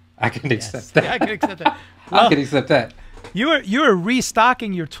 Yeah, I can accept that. Yeah, I can accept that. I can accept that. You're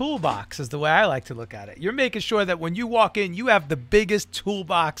restocking your toolbox is the way I like to look at it. You're making sure that when you walk in, you have the biggest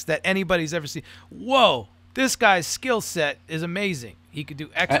toolbox that anybody's ever seen. Whoa, this guy's skill set is amazing. He could do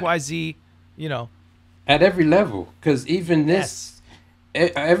X, Y, Z, At every level, because even this,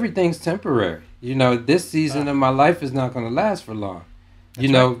 everything's temporary. This season of my life is not going to last for long.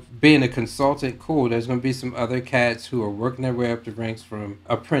 Being a consultant, cool. There's going to be some other cats who are working their way up the ranks from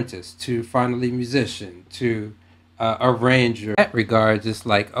apprentice to finally musician to arranger. In that regard, just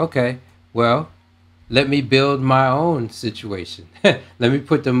like, okay, well, let me build my own situation. Let me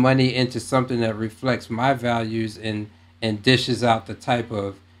put the money into something that reflects my values and dishes out the type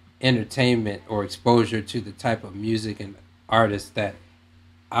of entertainment or exposure to the type of music and artists that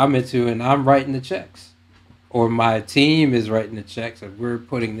I'm into, and I'm writing the checks, or my team is writing the checks, and we're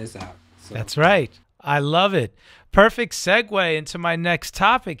putting this out. So. That's right. I love it. Perfect segue into my next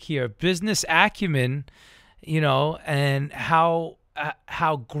topic here: business acumen. And how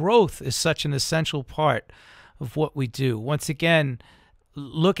growth is such an essential part of what we do. Once again,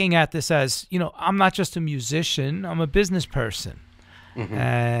 looking at this as, I'm not just a musician, I'm a business person. Mm-hmm.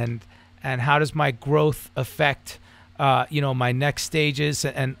 And how does my growth affect, my next stages,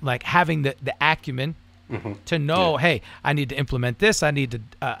 and like having the acumen to know, hey, I need to implement this. I need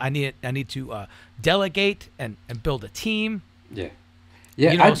to delegate and build a team. Yeah.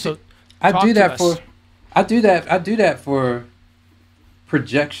 I do that for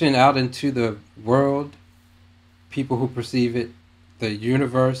projection out into the world, people who perceive it, the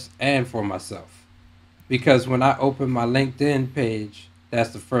universe, and for myself. Because when I open my LinkedIn page, that's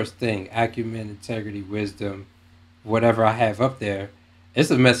the first thing: acumen, integrity, wisdom, whatever I have up there. It's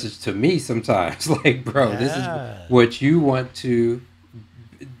a message to me sometimes. Like, bro, this is what you want to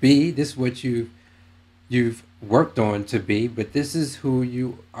be. This is what you've worked on to be, but this is who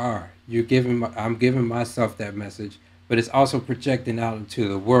you are. I'm giving myself that message, but it's also projecting out into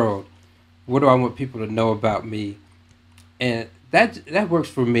the world. What do I want people to know about me? And that works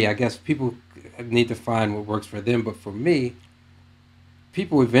for me. I guess people need to find what works for them, but for me,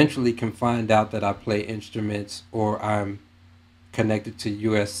 people eventually can find out that I play instruments or I'm connected to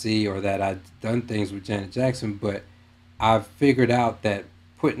USC or that I've done things with Janet Jackson, but I've figured out that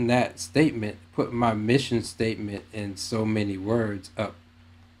putting my mission statement in so many words up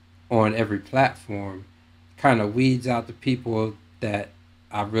on every platform kind of weeds out the people that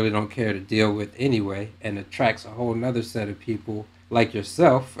I really don't care to deal with anyway, and attracts a whole nother set of people like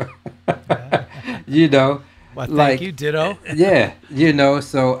yourself. You know, well, thank you, ditto. Yeah, you know,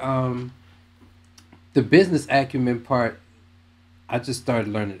 so the business acumen part, I just started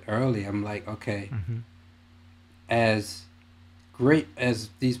learning early. I'm like, okay, as great as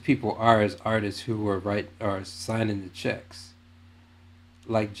these people are as artists who are signing the checks,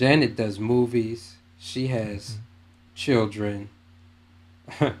 like Janet does movies, she has children,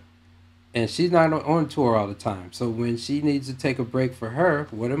 and she's not on tour all the time. So when she needs to take a break for her,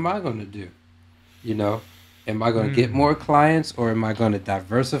 what am I going to do? You know, am I going to get more clients, or am I going to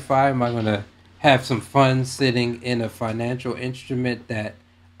diversify? Am I going to have some fun sitting in a financial instrument that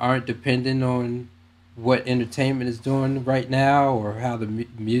aren't dependent on what entertainment is doing right now, or how the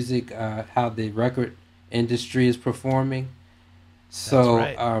music, how the record industry is performing? So,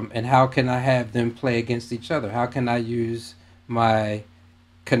 right. And how can I have them play against each other? How can I use my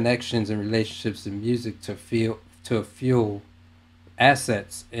connections and relationships in music to fuel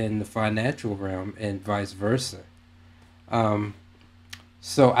assets in the financial realm, and vice versa?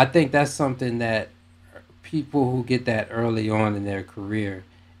 So I think that's something that people who get that early on in their career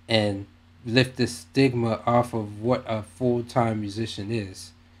and lift the stigma off of what a full-time musician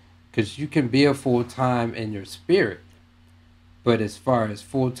is, because you can be a full-time in your spirit, but as far as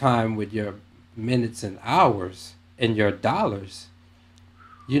full-time with your minutes and hours and your dollars,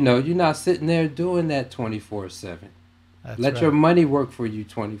 you know, you're not sitting there doing that 24/7. Let your money work for you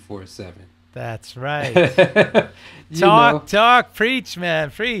 24/7. That's right. Talk, preach,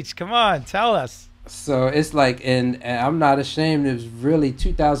 man, preach. Come on, tell us. So it's like, and I'm not ashamed, it was really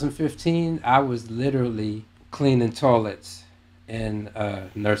 2015, I was literally cleaning toilets in a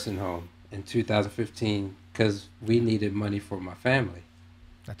nursing home in 2015 because we needed money for my family.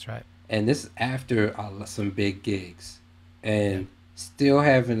 That's right. And this is after some big gigs, and still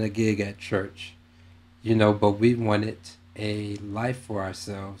having a gig at church, you know, but we wanted a life for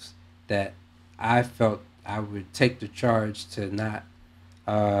ourselves that I felt I would take the charge to not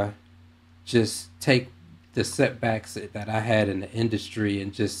just take the setbacks that I had in the industry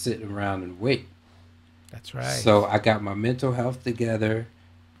and just sit around and wait. That's right. So I got my mental health together,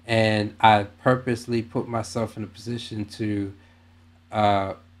 and I purposely put myself in a position to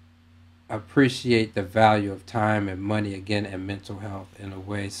appreciate the value of time and money again, and mental health in a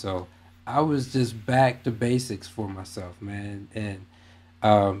way. So I was just back to basics for myself, man. And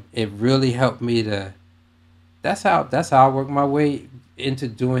it really helped me to, that's how I worked my way into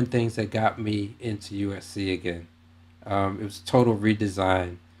doing things that got me into USC again. It was a total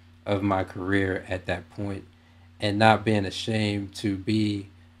redesign of my career at that point, and not being ashamed to be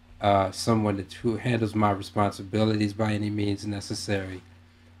someone who handles my responsibilities by any means necessary,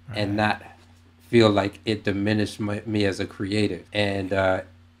 and not feel like it diminished me as a creative. And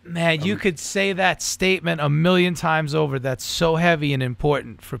man, you could say that statement a million times over. That's so heavy and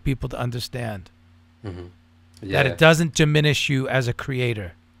important for people to understand. That it doesn't diminish you as a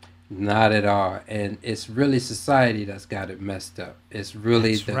creator. Not at all. And it's really society that's got it messed up. It's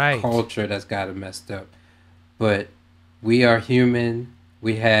really culture that's got it messed up. But we are human.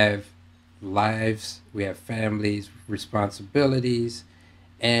 We have lives. We have families, responsibilities.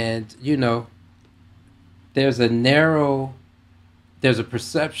 And, you know, there's a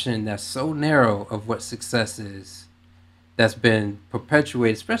perception that's so narrow of what success is, that's been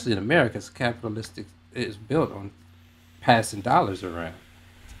perpetuated, especially in America. It's capitalistic. It's built on passing dollars around.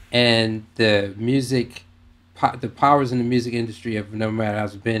 And the powers in the music industry have no matter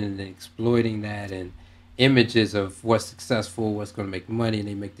how's been, and exploiting that, and images of what's successful, what's going to make money, and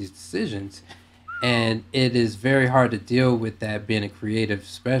they make these decisions. And it is very hard to deal with that being a creative,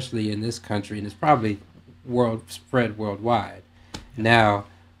 especially in this country, and it's probably spread worldwide now.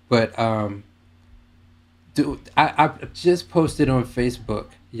 But I just posted on Facebook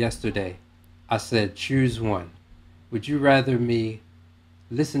yesterday. I said, choose one. Would you rather me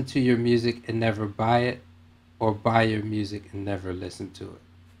listen to your music and never buy it, or buy your music and never listen to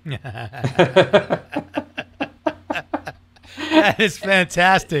it? That is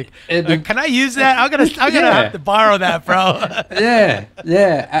fantastic. Can I use that? I'm gonna have to borrow that, bro. yeah.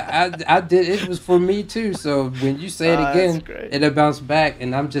 I did. It was for me too. So when you say it again, it'll bounce back,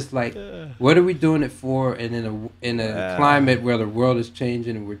 and I'm just like, what are we doing it for? And in a climate where the world is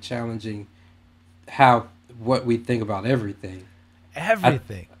changing and we're challenging what we think about everything.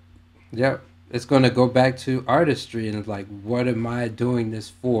 Yep. It's going to go back to artistry, and it's like, what am I doing this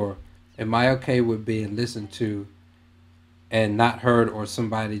for? Am I okay with being listened to and not heard, or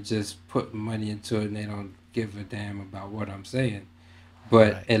somebody just put money into it and they don't give a damn about what I'm saying?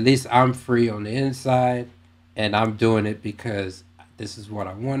 But at least I'm free on the inside, and I'm doing it because this is what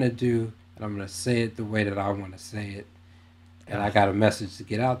I want to do, and I'm going to say it the way that I want to say it. And I got a message to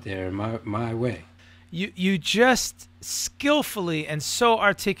get out there in my way. You just skillfully and so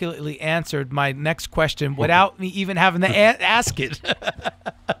articulately answered my next question without me even having to ask it.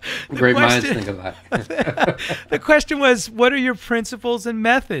 Great minds think alike. The question was, what are your principles and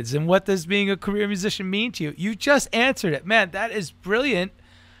methods, and what does being a career musician mean to you? You just answered it. Man, that is brilliant.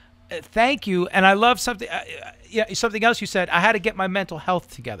 Thank you. And I love something else you said. I had to get my mental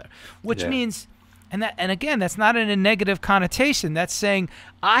health together, which means... And again, that's not in a negative connotation. That's saying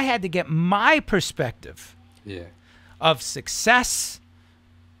I had to get my perspective of success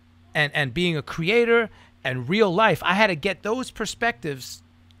and being a creator and real life. I had to get those perspectives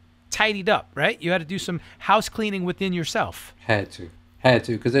tidied up, right? You had to do some house cleaning within yourself. Had to,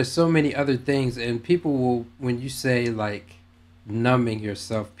 because there's so many other things. And people will, when you say like numbing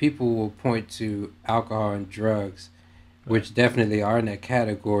yourself, people will point to alcohol and drugs, which definitely are in that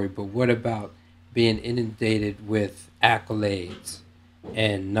category. But what about being inundated with accolades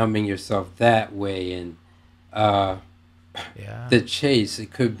and numbing yourself that way? And the chase,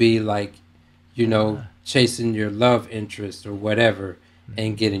 it could be like, chasing your love interest or whatever,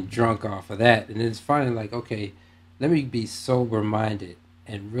 and getting drunk off of that. And it's finally like, okay, let me be sober minded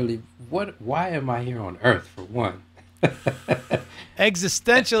and really, why am I here on earth, for one?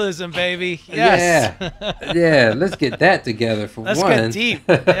 Existentialism, baby. Yes. Yeah. Let's get that together for one. Let's get deep.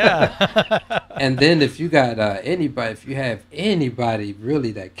 Yeah. And then if you got if you have anybody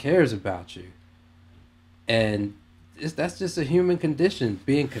really that cares about you, and that's just a human condition,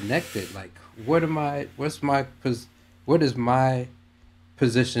 being connected. Like, what is my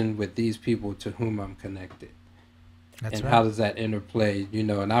position with these people to whom I'm connected? How does that interplay?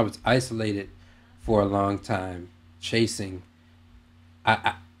 And I was isolated for a long time, chasing.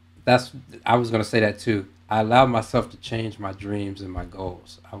 I was going to say that too. I allowed myself to change my dreams and my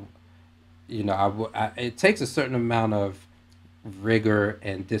goals. It takes a certain amount of rigor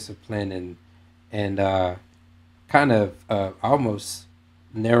and discipline and kind of almost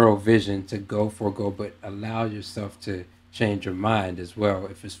narrow vision to go, but allow yourself to change your mind as well,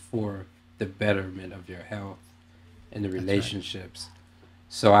 if it's for the betterment of your health and the relationships. Right.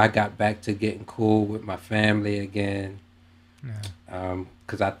 So I got back to getting cool with my family again.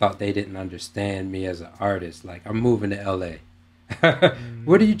 Because I thought they didn't understand me as an artist. Like, I'm moving to LA.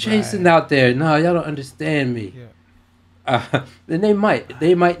 What are you chasing out there? No, y'all don't understand me. Yeah. And they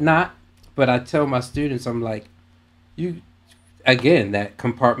might not. But I tell my students, I'm like, that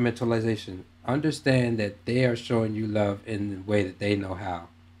compartmentalization. Understand that they are showing you love in the way that they know how.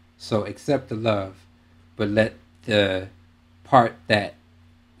 So accept the love, but let the part that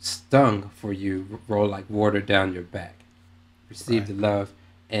stung for you roll like water down your back. Receive the love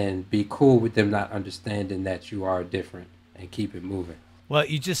and be cool with them not understanding that you are different, and keep it moving. Well,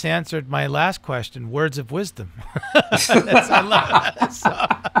 you just answered my last question, words of wisdom. I love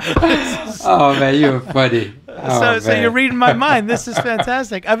that. Oh, man, you're funny. So you're reading my mind. This is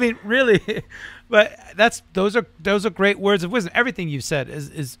fantastic. I mean, really, but those are great words of wisdom. Everything you said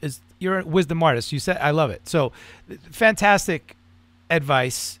is you're a wisdom artist. You said, I love it. So fantastic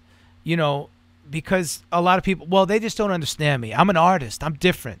advice, because a lot of people, they just don't understand me. I'm an artist. I'm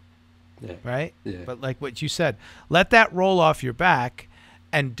different. Yeah. Right? Yeah. But like what you said, let that roll off your back,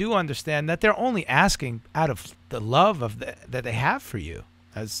 and do understand that they're only asking out of the love that they have for you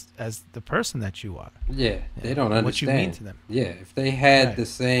as the person that you are. Yeah, they don't understand what you mean to them. Yeah, if they had the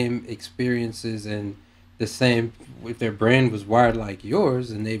same experiences and if their brain was wired like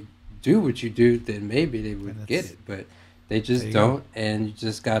yours and they do what you do, then maybe they would get it. But they just don't, and you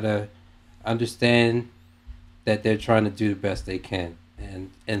just gotta understand that they're trying to do the best they can,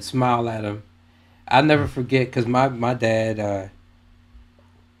 and smile at them. I'll never forget, because my dad,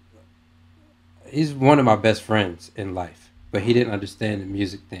 he's one of my best friends in life, but he didn't understand the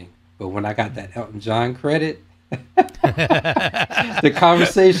music thing. But when I got that Elton John credit, the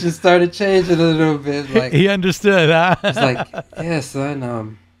conversation started changing a little bit. Like, he understood, huh? It's like, yeah,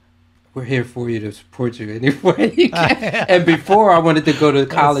 son, we're here for you to support you any way you can. And before I wanted to go to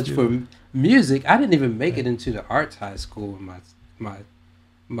college for music, I didn't even make it into the arts high school in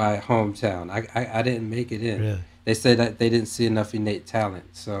my hometown. I didn't make it in. Really? They said that they didn't see enough innate talent.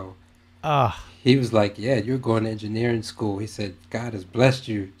 So he was like, yeah, you're going to engineering school. He said, God has blessed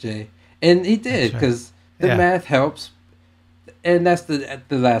you, Jay. And he did, because the math helps. And that's the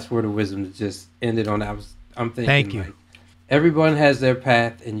last word of wisdom that just ended on. I'm thinking, thank you. Like, everyone has their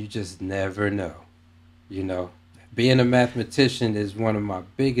path, and you just never know. You know, being a mathematician is one of my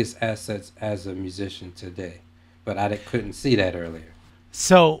biggest assets as a musician today. But I couldn't see that earlier.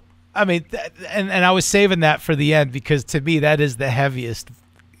 So, I mean, and I was saving that for the end, because to me that is the heaviest,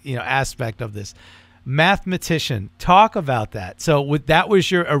 aspect of this. Mathematician, talk about that. So that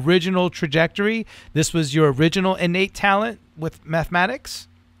was your original trajectory? This was your original innate talent with mathematics?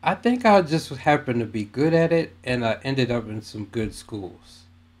 I think I just happened to be good at it, and I ended up in some good schools.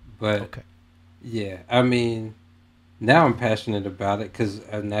 But yeah, I mean, now I'm passionate about it because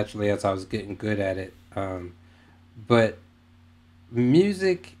naturally as I was getting good at it. But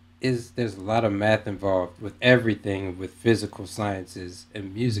music there's a lot of math involved with everything, with physical sciences,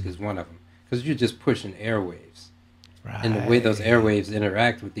 and music is one of them. Because you're just pushing airwaves. Right. And the way those airwaves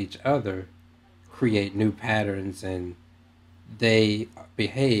interact with each other create new patterns, and they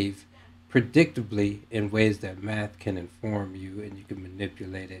behave predictably in ways that math can inform you, and you can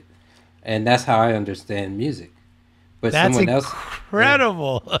manipulate it. And that's how I understand music. But that's someone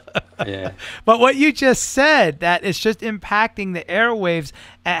incredible. Yeah. But what you just said, that it's just impacting the airwaves,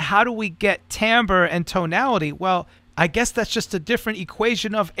 and how do we get timbre and tonality? Well, I guess that's just a different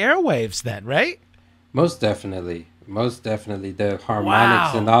equation of airwaves then, right? Most definitely. Most definitely. The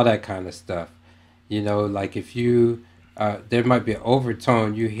harmonics and all that kind of stuff. Like if you, there might be an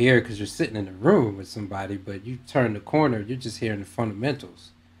overtone you hear because you're sitting in a room with somebody, but you turn the corner, you're just hearing the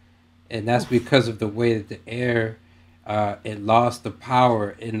fundamentals. And that's because of the way that the air, it lost the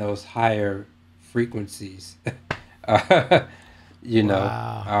power in those higher frequencies.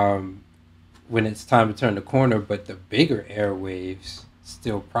 When it's time to turn the corner, but the bigger airwaves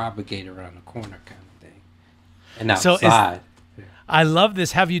still propagate around the corner kind of thing. And outside. I love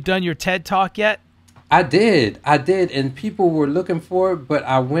this. Have you done your TED Talk yet? I did. And people were looking for it, but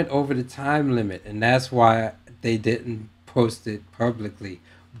I went over the time limit, and that's why they didn't post it publicly.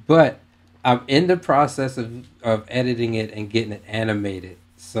 But I'm in the process of editing it and getting it animated,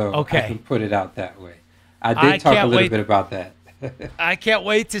 so I can put it out that way. I did talk a little bit about that. I can't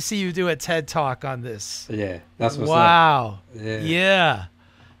wait to see you do a TED Talk on this. Yeah, that's what's up. Wow. Yeah.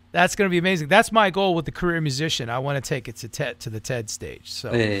 That's going to be amazing. That's my goal with the Career Musician. I want to take it to the TED stage. So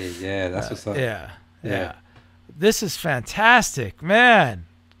that's what's up. Yeah. This is fantastic, man.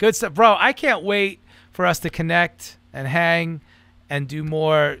 Good stuff, bro. I can't wait for us to connect and hang and do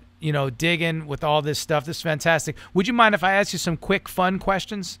more, digging with all this stuff. This is fantastic. Would you mind if I ask you some quick, fun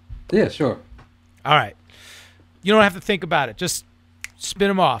questions? Yeah, sure. All right. You don't have to think about it. Just spin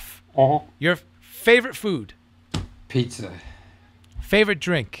them off. Your favorite food? Pizza. Favorite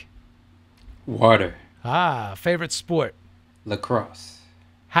drink? Water. Favorite sport? Lacrosse.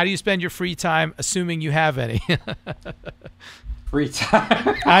 How do you spend your free time, assuming you have any? Free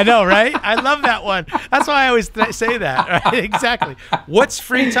time. I know, right? I love that one. That's why I always say that. Right? Exactly. What's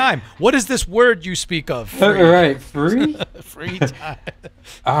free time? What is this word you speak of? Free. Right, free? Free time.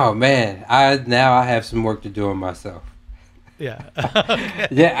 Oh, man. I have some work to do on myself. Yeah. Okay.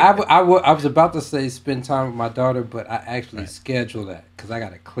 Yeah, I was about to say spend time with my daughter, but I actually schedule that because I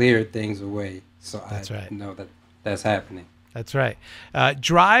got to clear things away so I know that's happening. That's right.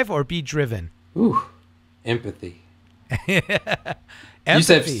 Drive or be driven? Ooh, empathy. You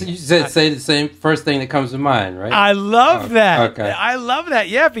said say the same first thing that comes to mind, right? I love that. Okay. I love that.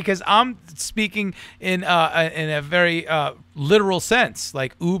 Yeah, because I'm speaking in a very literal sense,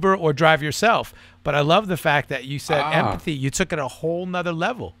 like Uber or drive yourself. But I love the fact that you said empathy. You took it a whole nother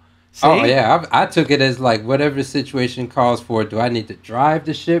level. See? Oh yeah, I took it as like whatever the situation calls for. Do I need to drive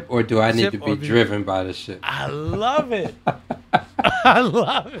the ship or do I need to be driven by the ship? I love it. I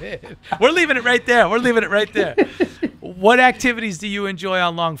love it. We're leaving it right there. What activities do you enjoy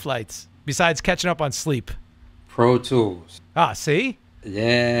on long flights besides catching up on sleep? Pro Tools. See?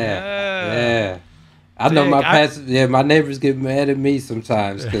 Yeah. I know my neighbors get mad at me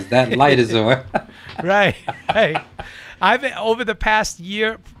sometimes because that light is on. Right. I've over the past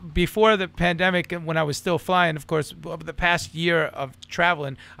year, before the pandemic, and when I was still flying, of course, over the past year of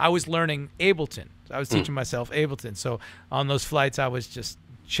traveling, I was learning Ableton. I was teaching myself Ableton. So on those flights, I was just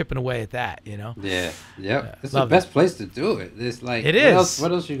chipping away at that, Yeah. It's the best place to do it. It's like, it is.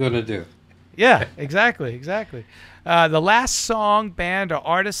 What else are you going to do? Yeah, exactly. The last song, band, or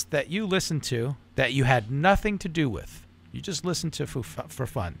artist that you listened to that you had nothing to do with, you just listened to for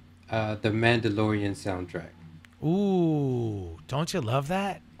fun. The Mandalorian soundtrack. Ooh, don't you love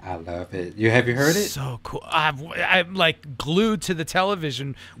that? I love it. Have you heard it? So cool. I'm like glued to the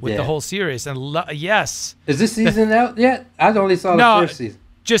television with the whole series. And yes. Is this season out yet? I only saw the first season.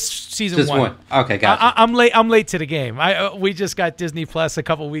 Just season one. Okay, gotcha. I'm late to the game. We just got Disney Plus a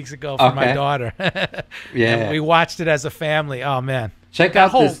couple weeks ago for my daughter. Yeah. And we watched it as a family. Oh man. Check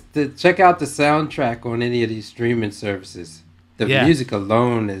out the soundtrack on any of these streaming services. The music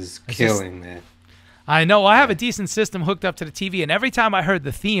alone is killing, man. I know. I have a decent system hooked up to the TV, and every time I heard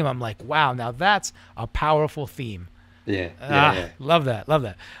the theme, I'm like, wow, now that's a powerful theme. Yeah. Love that. All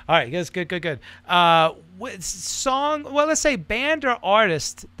right, good. Song, well, let's say band or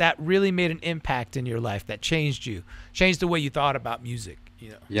artist that really made an impact in your life, that changed the way you thought about music.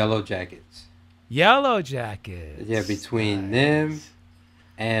 Yellow Jackets. Yeah, between them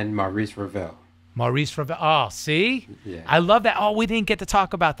and Maurice Ravel. Oh, see? Yeah. I love that. Oh, we didn't get to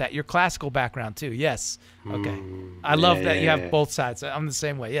talk about that. Your classical background, too. Yes. Okay. I love that you have both sides. I'm the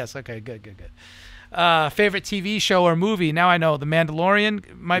same way. Yes. Okay, good. Favorite TV show or movie? Now I know The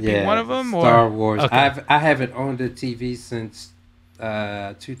Mandalorian might be one of them. Star Wars. Okay. I haven't owned a TV since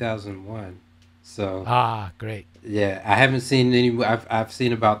 2001. So. Great. Yeah, I haven't seen any. I've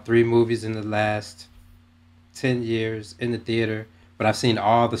seen about 3 movies in the last 10 years in the theater, but I've seen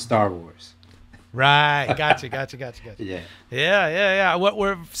all the Star Wars. Right, gotcha. Yeah. What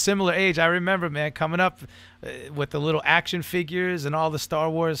we're similar age. I remember, man, coming up with the little action figures and all the Star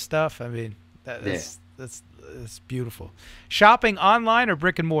Wars stuff. I mean, that's beautiful. Shopping online or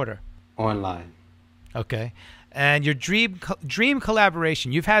brick and mortar? Online. Okay. And your dream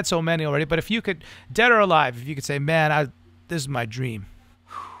collaboration. You've had so many already, but if you could, dead or alive, if you could say, man, this is my dream.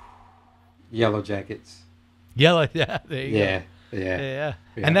 Yellow Jackets. Yeah. There you go. Yeah.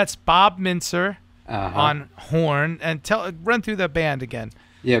 And that's Bob Mintzer on horn. And run through the band again.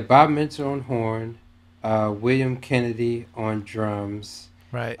 Yeah, Bob Mintzer on horn, William Kennedy on drums,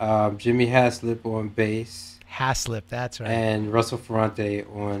 right? Jimmy Haslip on bass. Haslip, that's right. And Russell Ferrante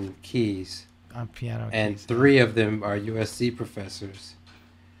on keys. On piano. And keys. 3 of them are USC professors.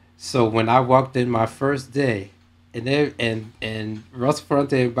 So when I walked in my first day, and Russell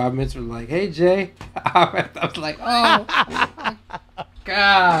Ferrante and Bob Mintzer were like, "Hey Jay," I was like, "Oh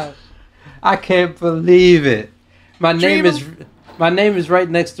God, I can't believe it." My name is right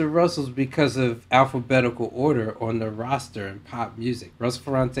next to Russell's because of alphabetical order on the roster in pop music. Russell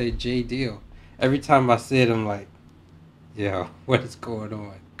Ferrante, Jae Deal. Every time I see it, I'm like, "Yo, what is going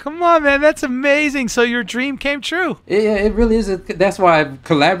on?" Come on, man, that's amazing. So your dream came true. Yeah, it really is. That's why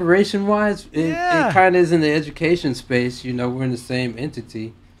collaboration-wise, it kind of is in the education space. We're in the same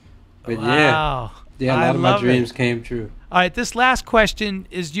entity. But wow. A lot of my dreams came true. All right, this last question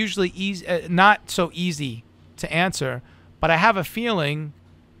is usually not so easy to answer, but I have a feeling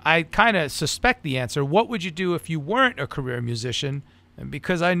I kind of suspect the answer. What would you do if you weren't a career musician? And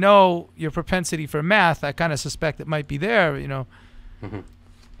because I know your propensity for math, I kind of suspect it might be there, Mm-hmm.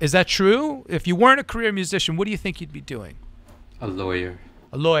 Is that true? If you weren't a career musician, what do you think you'd be doing? A lawyer.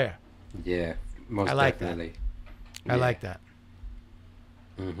 A lawyer. Yeah, most definitely. I like that.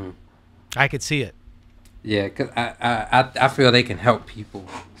 Mm-hmm. I could see it. Yeah, because I feel they can help people.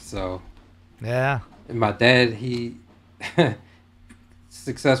 So. Yeah. And my dad, he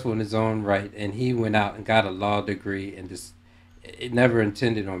successful in his own right, and he went out and got a law degree and just it never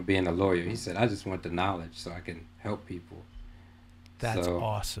intended on being a lawyer. He said, "I just want the knowledge so I can help people." That's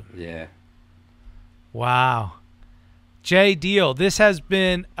awesome. Yeah. Wow. Jae Deal, this has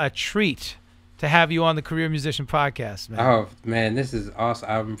been a treat to have you on the Career Musician Podcast, man. Oh, man, this is awesome.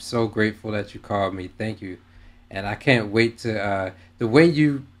 I'm so grateful that you called me. Thank you. And I can't wait to, the way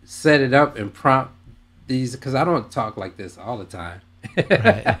you set it up and prompt these, because I don't talk like this all the time.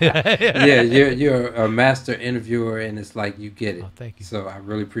 Right. Yeah, you're a master interviewer, and it's like you get it. Oh, thank you. So I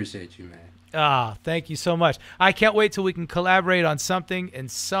really appreciate you, man. Thank you so much. I can't wait till we can collaborate on something in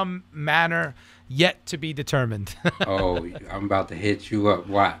some manner yet to be determined. Oh, I'm about to hit you up.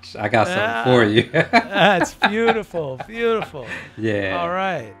 Watch. I got something for you. That's beautiful. Beautiful. Yeah. All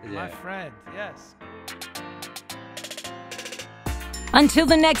right. Yeah. My friend. Yes. Until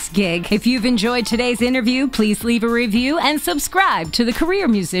the next gig, if you've enjoyed today's interview, please leave a review and subscribe to the Career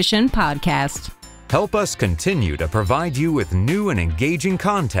Musician Podcast. Help us continue to provide you with new and engaging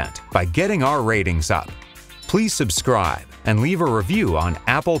content by getting our ratings up. Please subscribe and leave a review on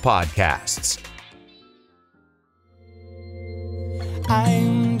Apple Podcasts.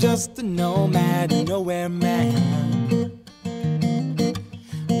 I'm just a nomad, nowhere man.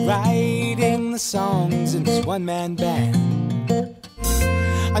 writing the songs in this one-man band.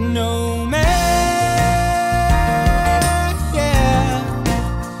 I know, man, yeah,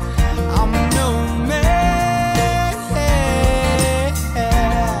 I'm no man,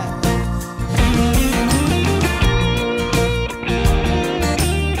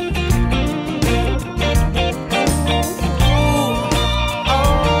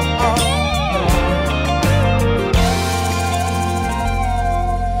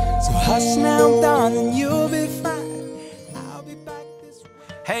 So hush now, darling, you'll be fine. I'll be back this way.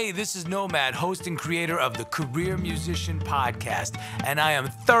 Hey, this is Nomad, host and creator of the Career Musician Podcast, and I am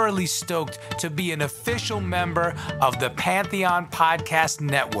thoroughly stoked to be an official member of the Pantheon Podcast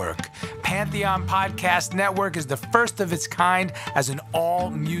Network. Pantheon Podcast Network is the first of its kind as an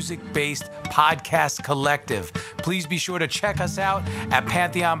all-music-based podcast collective. Please be sure to check us out at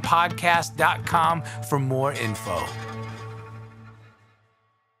pantheonpodcast.com for more info.